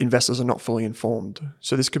investors are not fully informed.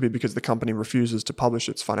 So this could be because the company refuses to publish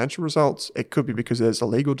its financial results. It could be because there's a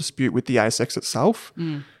legal dispute with the ASX itself.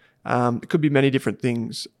 It could be many different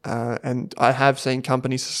things. And I have seen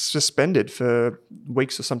companies suspended for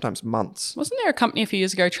weeks or sometimes months. Wasn't there a company a few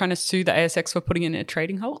years ago trying to sue the ASX for putting in a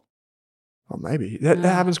trading halt? Well, maybe. That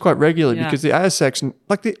happens quite regularly because the ASX,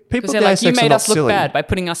 like the people at the ASX you made are us not look silly. bad by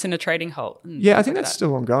putting us in a trading halt. Yeah, I think that's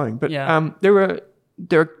still ongoing. But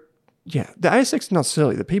the ASX is not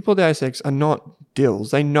silly. The people at the ASX are not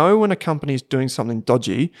dills. They know when a company is doing something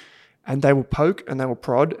dodgy, and they will poke and they will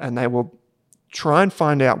prod and they will try and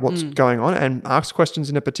find out what's going on and ask questions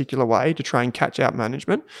in a particular way to try and catch out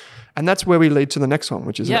management. And that's where we lead to the next one,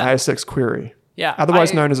 which is an ASX query. Yeah.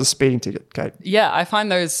 Otherwise known as a speeding ticket, Kate. Yeah, I find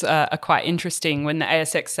those are quite interesting when the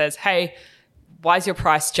ASX says, hey, why is your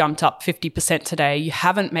price jumped up 50% today? You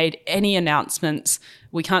haven't made any announcements.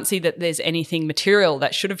 We can't see that there's anything material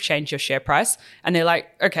that should have changed your share price. And they're like,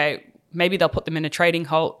 okay, maybe they'll put them in a trading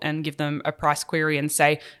halt and give them a price query and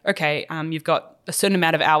say, okay, you've got a certain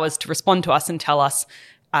amount of hours to respond to us and tell us,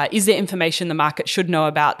 is there information the market should know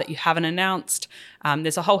about that you haven't announced?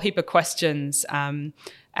 There's a whole heap of questions. And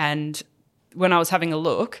when I was having a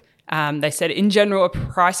look, they said, in general, a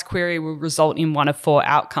price query will result in one of 4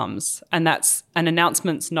 outcomes. And that's an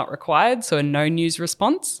announcement's not required, so a no news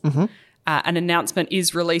response. An announcement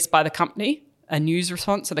is released by the company, a news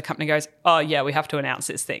response. So the company goes, oh, yeah, we have to announce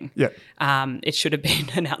this thing. Yeah. It should have been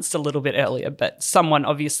announced a little bit earlier, but someone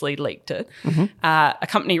obviously leaked it. A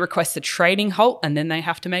company requests a trading halt and then they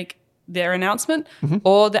have to make their announcement,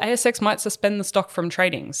 or the ASX might suspend the stock from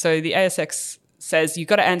trading. So the ASX says, you've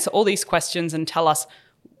got to answer all these questions and tell us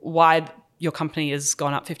why your company has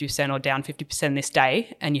gone up 50% or down 50% this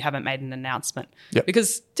day and you haven't made an announcement. Yep.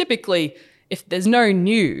 Because typically, if there's no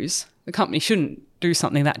news, the company shouldn't do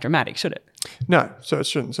something that dramatic, should it? No, so it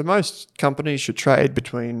shouldn't. So most companies should trade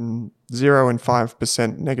between 0 and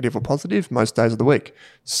 5% negative or positive most days of the week.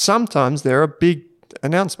 Sometimes there are big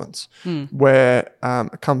announcements where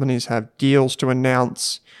companies have deals to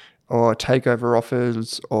announce or takeover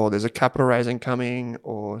offers, or there's a capital raising coming,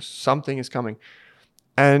 or something is coming.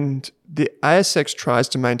 And the ASX tries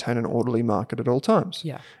to maintain an orderly market at all times.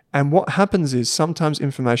 Yeah. And what happens is sometimes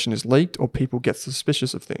information is leaked or people get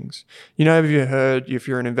suspicious of things. You know, have you heard, if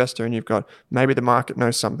you're an investor and you've got, maybe the market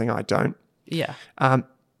knows something I don't. Yeah.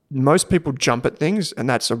 Most people jump at things, and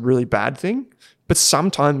that's a really bad thing. But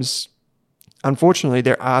sometimes, unfortunately,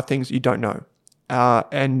 there are things you don't know.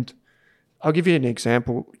 And I'll give you an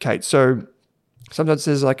example, Kate. So sometimes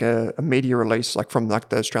there's like a media release, like from like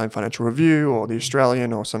the Australian Financial Review or the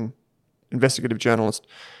Australian or some investigative journalist,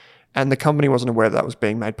 and the company wasn't aware that was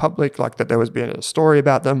being made public, like that there was being a story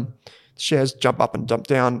about them. Shares jump up and jump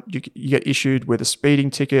down. You get issued with a speeding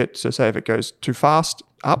ticket. So say if it goes too fast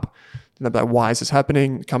up, then they're like, why is this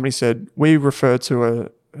happening? The company said, we refer to a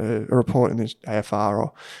report in the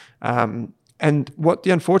AFR. And what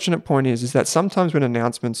the unfortunate point is that sometimes when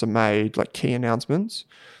announcements are made, like key announcements,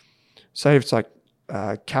 say if it's like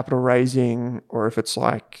capital raising or if it's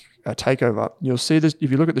like a takeover, you'll see this, if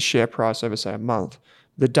you look at the share price over, say, a month,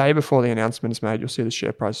 the day before the announcement is made, you'll see the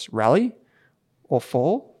share price rally or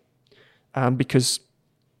fall because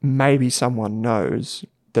maybe someone knows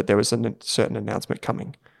that there was a certain announcement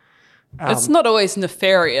coming. It's not always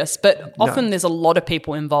nefarious, but often there's a lot of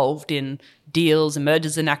people involved in deals and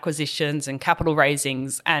mergers and acquisitions and capital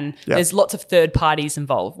raisings, and there's lots of third parties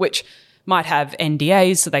involved, which might have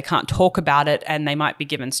NDAs, so they can't talk about it, and they might be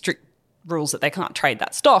given strict rules that they can't trade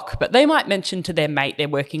that stock, but they might mention to their mate they're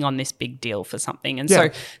working on this big deal for something. And so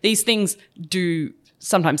these things do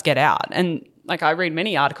sometimes get out. And like I read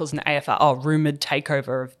many articles in the AFR, rumoured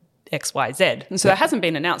takeover of XYZ. And so it hasn't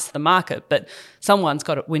been announced to the market, but someone's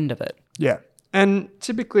got a wind of it. Yeah. And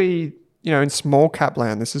typically, you know, in small cap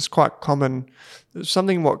land, this is quite common.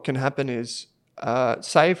 Something what can happen is,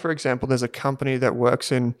 say, for example, there's a company that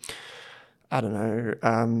works in, I don't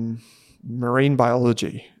know, marine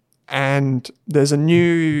biology, and there's a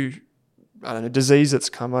new, I don't know, disease that's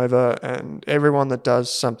come over, and everyone that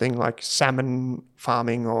does something like salmon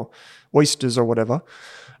farming or oysters or whatever,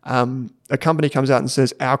 a company comes out and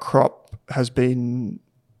says our crop has been,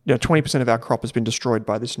 20% of our crop has been destroyed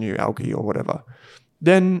by this new algae or whatever.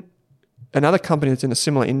 Then another company that's in a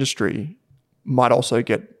similar industry might also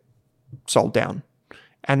get sold down.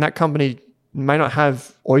 And that company may not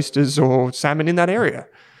have oysters or salmon in that area.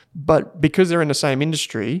 But because they're in the same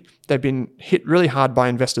industry, they've been hit really hard by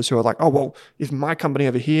investors who are like, oh, well, if my company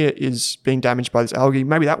over here is being damaged by this algae,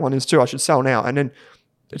 maybe that one is too. I should sell now. And then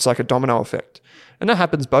it's like a domino effect. And that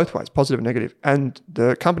happens both ways, positive and negative. And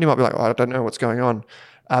the company might be like, oh, I don't know what's going on.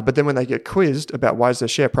 But then when they get quizzed about why is their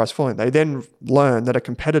share price falling, they then learn that a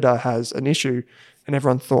competitor has an issue and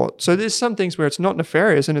everyone thought. So there's some things where it's not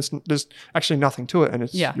nefarious and there's actually nothing to it, and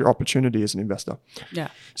it's your opportunity as an investor. Yeah.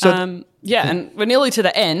 So and we're nearly to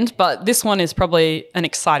the end, but this one is probably an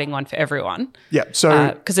exciting one for everyone. Yeah.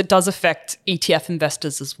 So because it does affect ETF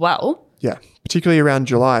investors as well. Yeah, particularly around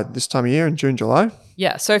July, this time of year, in June, July.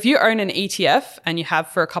 Yeah. So if you own an ETF and you have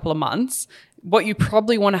for a couple of months, what you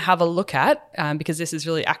probably want to have a look at, because this is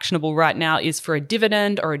really actionable right now, is for a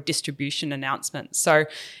dividend or a distribution announcement. So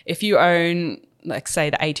if you own, like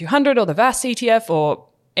say the A200 or the VAS ETF or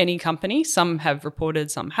any company, some have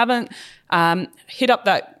reported, some haven't, hit up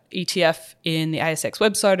that ETF in the ASX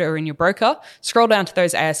website or in your broker, scroll down to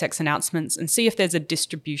those ASX announcements and see if there's a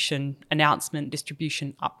distribution announcement,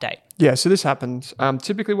 distribution update. Yeah, so this happens.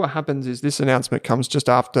 Typically what happens is this announcement comes just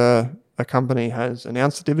after a company has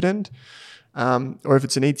announced the dividend. Or if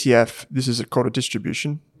it's an ETF, this is called a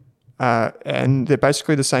distribution. And they're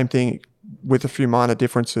basically the same thing with a few minor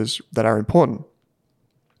differences that are important.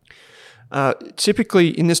 Typically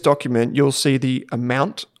in this document, you'll see the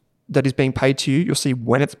amount that is being paid to you. You'll see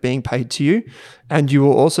when it's being paid to you. And you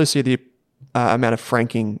will also see the amount of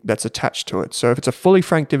franking that's attached to it. So if it's a fully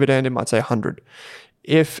franked dividend, it might say 100.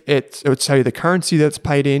 If it would tell you the currency that's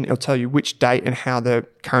paid in, it'll tell you which date and how the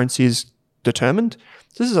currency is determined.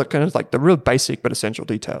 So this is kind of like the real basic but essential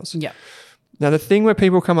details. Yeah. Now, the thing where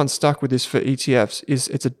people come unstuck with this for ETFs is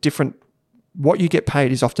it's a different, what you get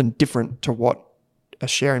paid is often different to what a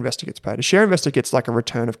share investor gets paid. A share investor gets like a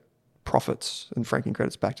return of profits and franking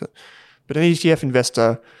credits back to it. But an ETF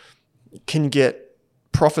investor can get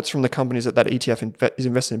profits from the companies that ETF is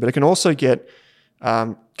invested in, but it can also get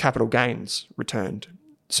capital gains returned.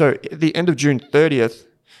 So at the end of June 30th,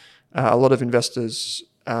 a lot of investors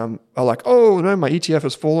are like, oh, no, my ETF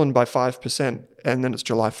has fallen by 5%, and then it's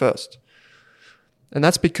July 1st. And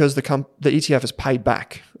that's because the ETF has paid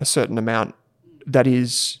back a certain amount that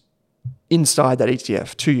is inside that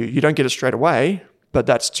ETF to you. You don't get it straight away, but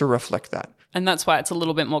that's to reflect that. And that's why it's a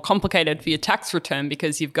little bit more complicated for your tax return,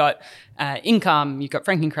 because you've got income, you've got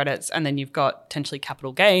franking credits, and then you've got potentially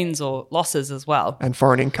capital gains or losses as well. And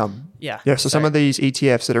foreign income. Yeah. Yeah. So some of these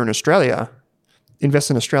ETFs that are in Australia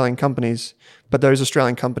invest in Australian companies, but those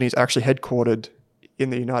Australian companies are actually headquartered in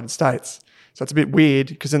the United States. So it's a bit weird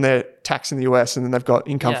because then they're taxed in the US and then they've got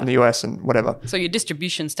income from the US and whatever. So your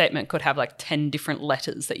distribution statement could have like 10 different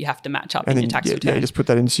letters that you have to match up And in then, your tax yeah, return. you just put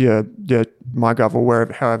that into your MyGov or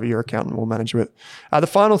wherever, however your accountant will manage it. The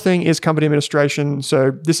final thing is company administration.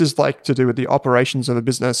 So this is like to do with the operations of a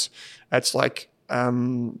business. It's like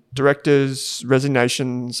directors,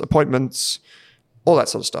 resignations, appointments, all that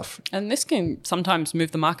sort of stuff. And this can sometimes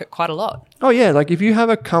move the market quite a lot. Oh yeah, like if you have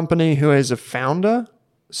a company who has a founder,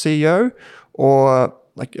 CEO, or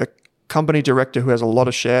like a company director who has a lot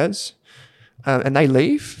of shares, and they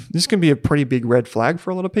leave, this can be a pretty big red flag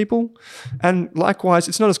for a lot of people. And likewise,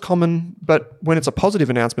 it's not as common, but when it's a positive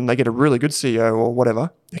announcement, they get a really good CEO or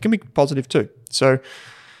whatever, it can be positive too. So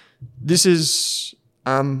this is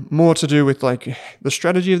more to do with like the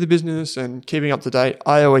strategy of the business and keeping up to date.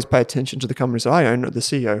 I always pay attention to the companies that I own, or the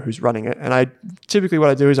CEO who's running it. And typically what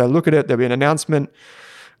I do is I look at it, there'll be an announcement,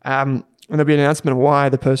 and there'll be an announcement of why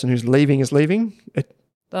the person who's leaving is leaving.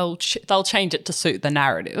 They'll change it to suit the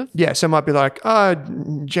narrative. Yeah, so it might be like,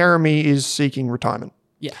 Jeremy is seeking retirement.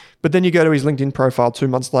 Yeah. But then you go to his LinkedIn profile 2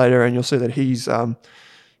 months later and you'll see that he's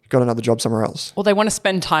got another job somewhere else. Or they want to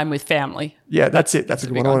spend time with family. Yeah, that's it. That's a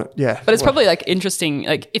good one. Yeah. But it's probably like interesting,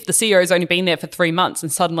 like if the CEO has only been there for 3 months and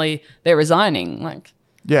suddenly they're resigning, like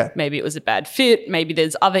maybe it was a bad fit, maybe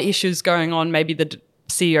there's other issues going on, maybe the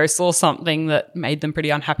CEO saw something that made them pretty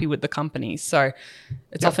unhappy with the company. So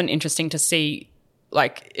it's often interesting to see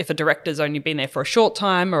like if a director's only been there for a short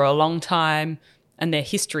time or a long time, and their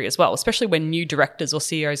history as well, especially when new directors or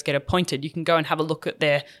CEOs get appointed. You can go and have a look at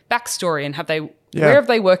their backstory and where have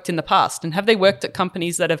they worked in the past, and have they worked at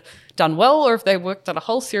companies that have done well, or have they worked at a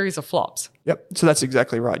whole series of flops? Yep. So that's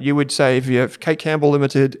exactly right. You would say if you have Kate Campbell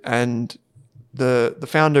Limited and the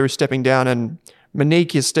founder is stepping down and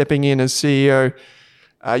Monique is stepping in as CEO,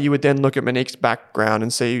 you would then look at Monique's background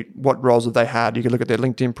and see what roles have they had. You could look at their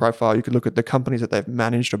LinkedIn profile. You could look at the companies that they've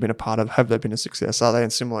managed or been a part of. Have they been a success? Are they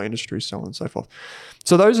in similar industries? So on and so forth.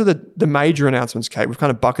 So those are the major announcements, Kate. We've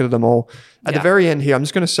kind of bucketed them all. At the very end here, I'm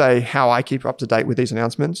just going to say how I keep up to date with these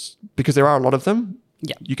announcements, because there are a lot of them.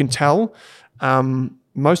 Yeah. You can tell.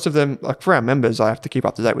 Most of them, like for our members, I have to keep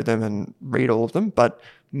up to date with them and read all of them. But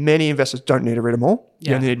many investors don't need to read them all.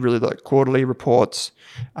 You only need really like quarterly reports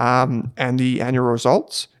and the annual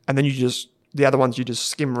results. And then the other ones you just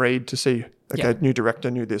skim read to see, okay, new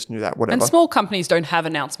director, new this, new that, whatever. And small companies don't have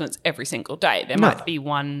announcements every single day. There might be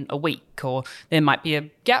one a week, or there might be a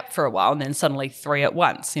gap for a while and then suddenly 3 at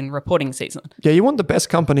once in reporting season. Yeah, you want the best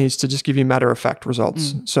companies to just give you matter-of-fact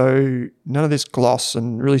results. So none of this gloss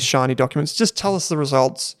and really shiny documents. Just tell us the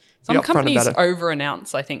results. Some companies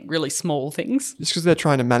over-announce, I think, really small things. Just because they're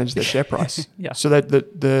trying to manage their share price. Yeah. So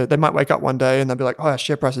they might wake up one day and they'll be like, oh, our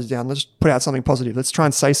share price is down. Let's put out something positive. Let's try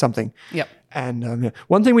and say something. Yep. And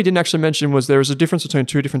one thing we didn't actually mention was there is a difference between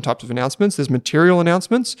two different types of announcements. There's material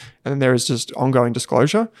announcements, and then there is just ongoing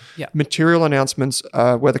disclosure. Yeah. Material announcements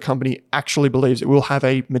are where the company actually believes it will have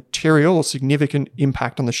a material or significant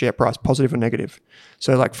impact on the share price, positive or negative.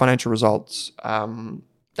 So like financial results.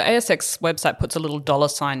 The ASX website puts a little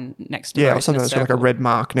 $sign next to it. Yeah, or something that's got like a red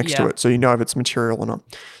mark next to it, so you know if it's material or not.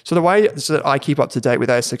 So the way that I keep up to date with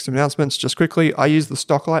ASX announcements, just quickly, I use the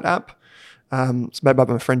Stocklight app. It's made by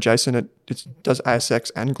my friend Jason. It does ASX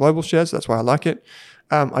and global shares. That's why I like it.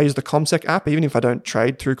 I use the CommSec app. Even if I don't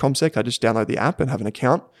trade through CommSec, I just download the app and have an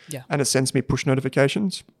account. Yeah. And it sends me push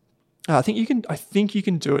notifications. I think you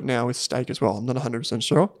can do it now with Stake as well. I'm not 100%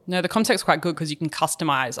 sure. No, the CommSec's quite good because you can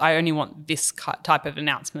customize. I only want this type of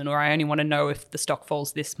announcement, or I only want to know if the stock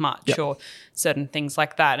falls this much, or certain things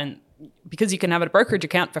like that. And because you can have a brokerage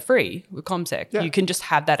account for free with CommSec, you can just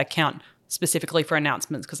have that account specifically for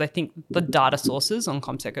announcements, because I think the data sources on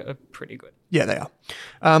CommSec are pretty good. Yeah, they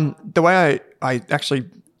are. The way I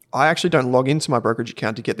actually don't log into my brokerage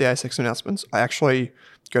account to get the ASX announcements. I actually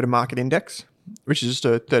go to Market Index, which is just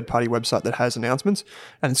a third-party website that has announcements.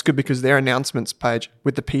 And it's good because their announcements page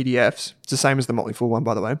with the PDFs, it's the same as the Motley Fool one,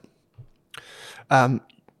 by the way.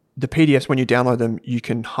 The PDFs, when you download them, you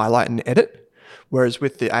can highlight and edit, whereas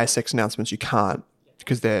with the ASX announcements, you can't,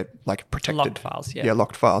 because they're like protected. Locked files, Yeah,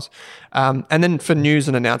 locked files. And then for news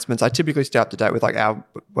and announcements, I typically stay up to date with like our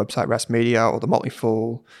website, RAS Media, or the Motley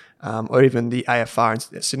Fool, or even the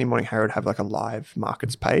AFR and Sydney Morning Herald have like a live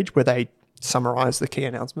markets page where they summarize the key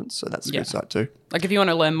announcements. So that's a good site too. Like if you want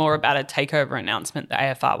to learn more about a takeover announcement, the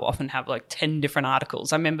AFR will often have like 10 different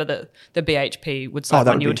articles. I remember the BHP website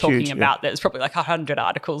when you were talking about, there's probably like 100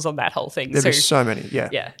 articles on that whole thing. There'd be so many, yeah.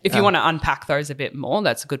 Yeah. If you want to unpack those a bit more,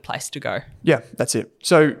 that's a good place to go. Yeah, that's it.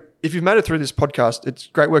 So if you've made it through this podcast, it's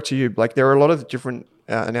great work to you. Like there are a lot of different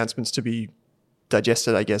announcements to be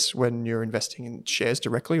digested, I guess, when you're investing in shares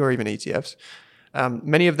directly or even ETFs.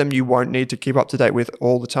 Many of them you won't need to keep up to date with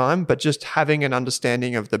all the time, but just having an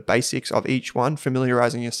understanding of the basics of each one,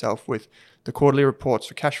 familiarizing yourself with the quarterly reports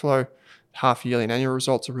for cash flow, half yearly and annual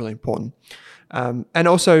results are really important. And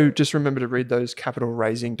also just remember to read those capital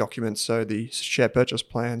raising documents, so the share purchase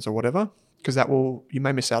plans or whatever, because you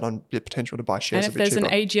may miss out on the potential to buy shares. And if there's an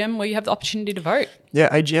AGM where you have the opportunity to vote. Yeah,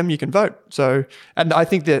 AGM, you can vote. So, and I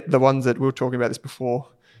think that the ones that we were talking about this before,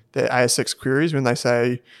 the ASX queries, when they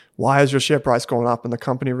say, why has your share price gone up? And the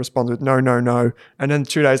company responds with no. And then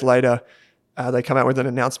 2 days later, they come out with an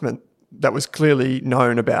announcement that was clearly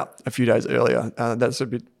known about a few days earlier. That's a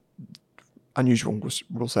bit unusual,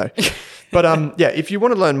 we'll say. But if you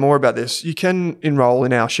want to learn more about this, you can enroll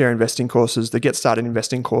in our share investing courses, the Get Started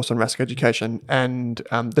Investing course on Rask Education, and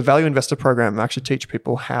the Value Investor program. I actually teach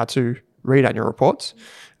people how to read annual reports.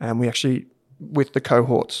 And we actually, with the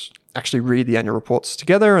cohorts, actually read the annual reports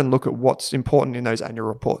together and look at what's important in those annual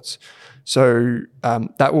reports. So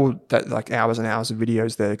that like hours and hours of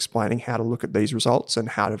videos there explaining how to look at these results and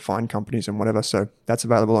how to find companies and whatever. So that's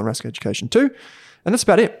available on Rask Education too. And that's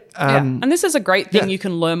about it. And this is a great thing you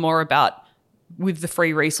can learn more about with the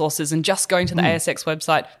free resources, and just going to the ASX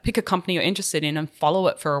website, pick a company you're interested in and follow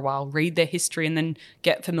it for a while, read their history, and then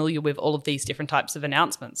get familiar with all of these different types of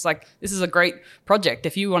announcements. Like this is a great project.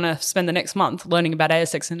 If you want to spend the next month learning about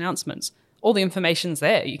ASX announcements, all the information's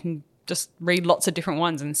there. You can just read lots of different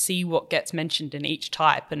ones and see what gets mentioned in each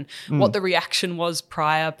type and what the reaction was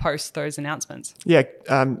prior, post those announcements. Yeah,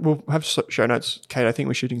 we'll have show notes, Kate. I think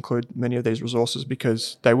we should include many of these resources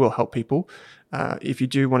because they will help people. If you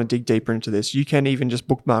do want to dig deeper into this, you can even just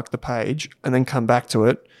bookmark the page and then come back to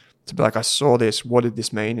it to be like, I saw this, what did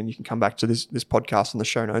this mean? And you can come back to this podcast in the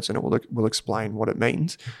show notes and it will explain what it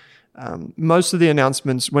means. Most of the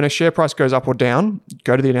announcements, when a share price goes up or down,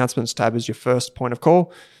 go to the announcements tab as your first point of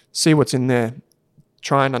call, see what's in there,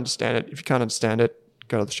 try and understand it. If you can't understand it,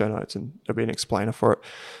 go to the show notes and there'll be an explainer for it.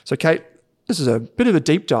 So Kate, this is a bit of a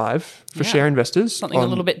deep dive for share investors. Something a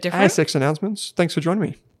little bit different. ASX announcements. Thanks for joining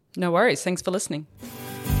me. No worries. Thanks for listening.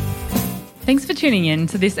 Thanks for tuning in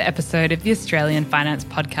to this episode of the Australian Finance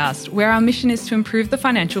Podcast, where our mission is to improve the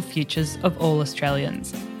financial futures of all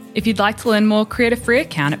Australians. If you'd like to learn more, create a free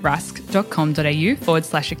account at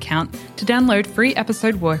rask.com.au/account to download free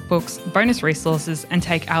episode workbooks, bonus resources, and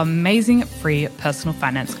take our amazing free personal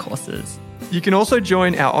finance courses. You can also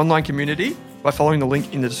join our online community by following the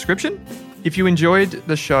link in the description. If you enjoyed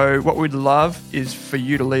the show, what we'd love is for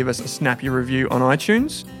you to leave us a snappy review on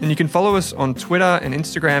iTunes. And you can follow us on Twitter and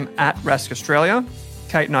Instagram at Rask Australia.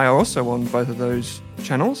 Kate and I are also on both of those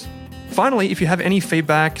channels. Finally, if you have any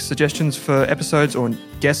feedback, suggestions for episodes or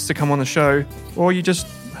guests to come on the show, or you just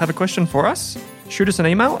have a question for us, shoot us an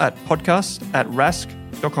email at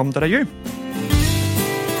podcast@rask.com.au.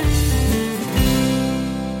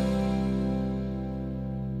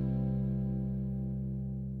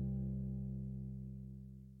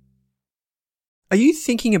 Are you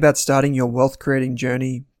thinking about starting your wealth creating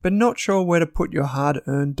journey, but not sure where to put your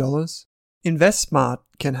hard-earned dollars? InvestSmart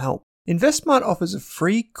can help. InvestSmart offers a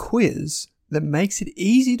free quiz that makes it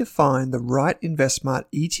easy to find the right InvestSmart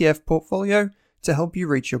ETF portfolio to help you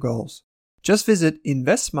reach your goals. Just visit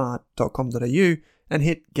investsmart.com.au and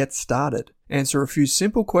hit Get Started. Answer a few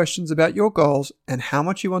simple questions about your goals and how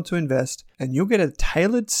much you want to invest, and you'll get a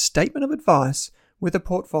tailored statement of advice with a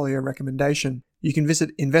portfolio recommendation. You can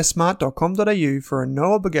visit investsmart.com.au for a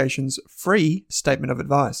no obligations free statement of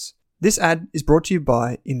advice. This ad is brought to you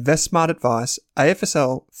by InvestSmart Advice,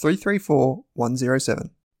 AFSL 334107.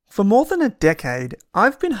 For more than a decade,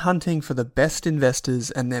 I've been hunting for the best investors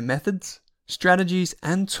and their methods, strategies,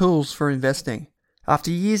 and tools for investing. After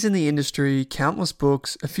years in the industry, countless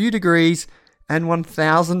books, a few degrees, and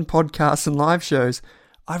 1,000 podcasts and live shows,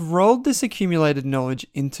 I've rolled this accumulated knowledge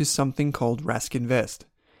into something called Rask Invest.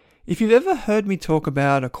 If you've ever heard me talk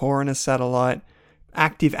about a core and a satellite,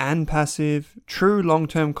 active and passive, true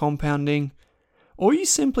long-term compounding, or you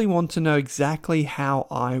simply want to know exactly how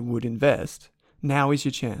I would invest, now is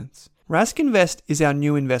your chance. Rask Invest is our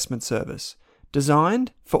new investment service,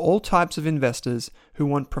 designed for all types of investors who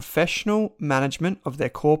want professional management of their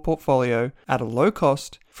core portfolio at a low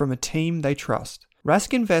cost from a team they trust.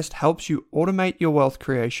 Rask Invest helps you automate your wealth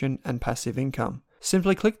creation and passive income.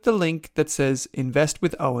 simply click the link that says Invest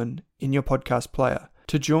with Owen in your podcast player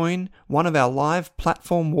to join one of our live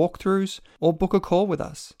platform walkthroughs or book a call with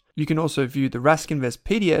us. You can also view the Rask Invest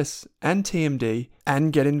PDS and TMD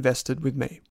and get invested with me.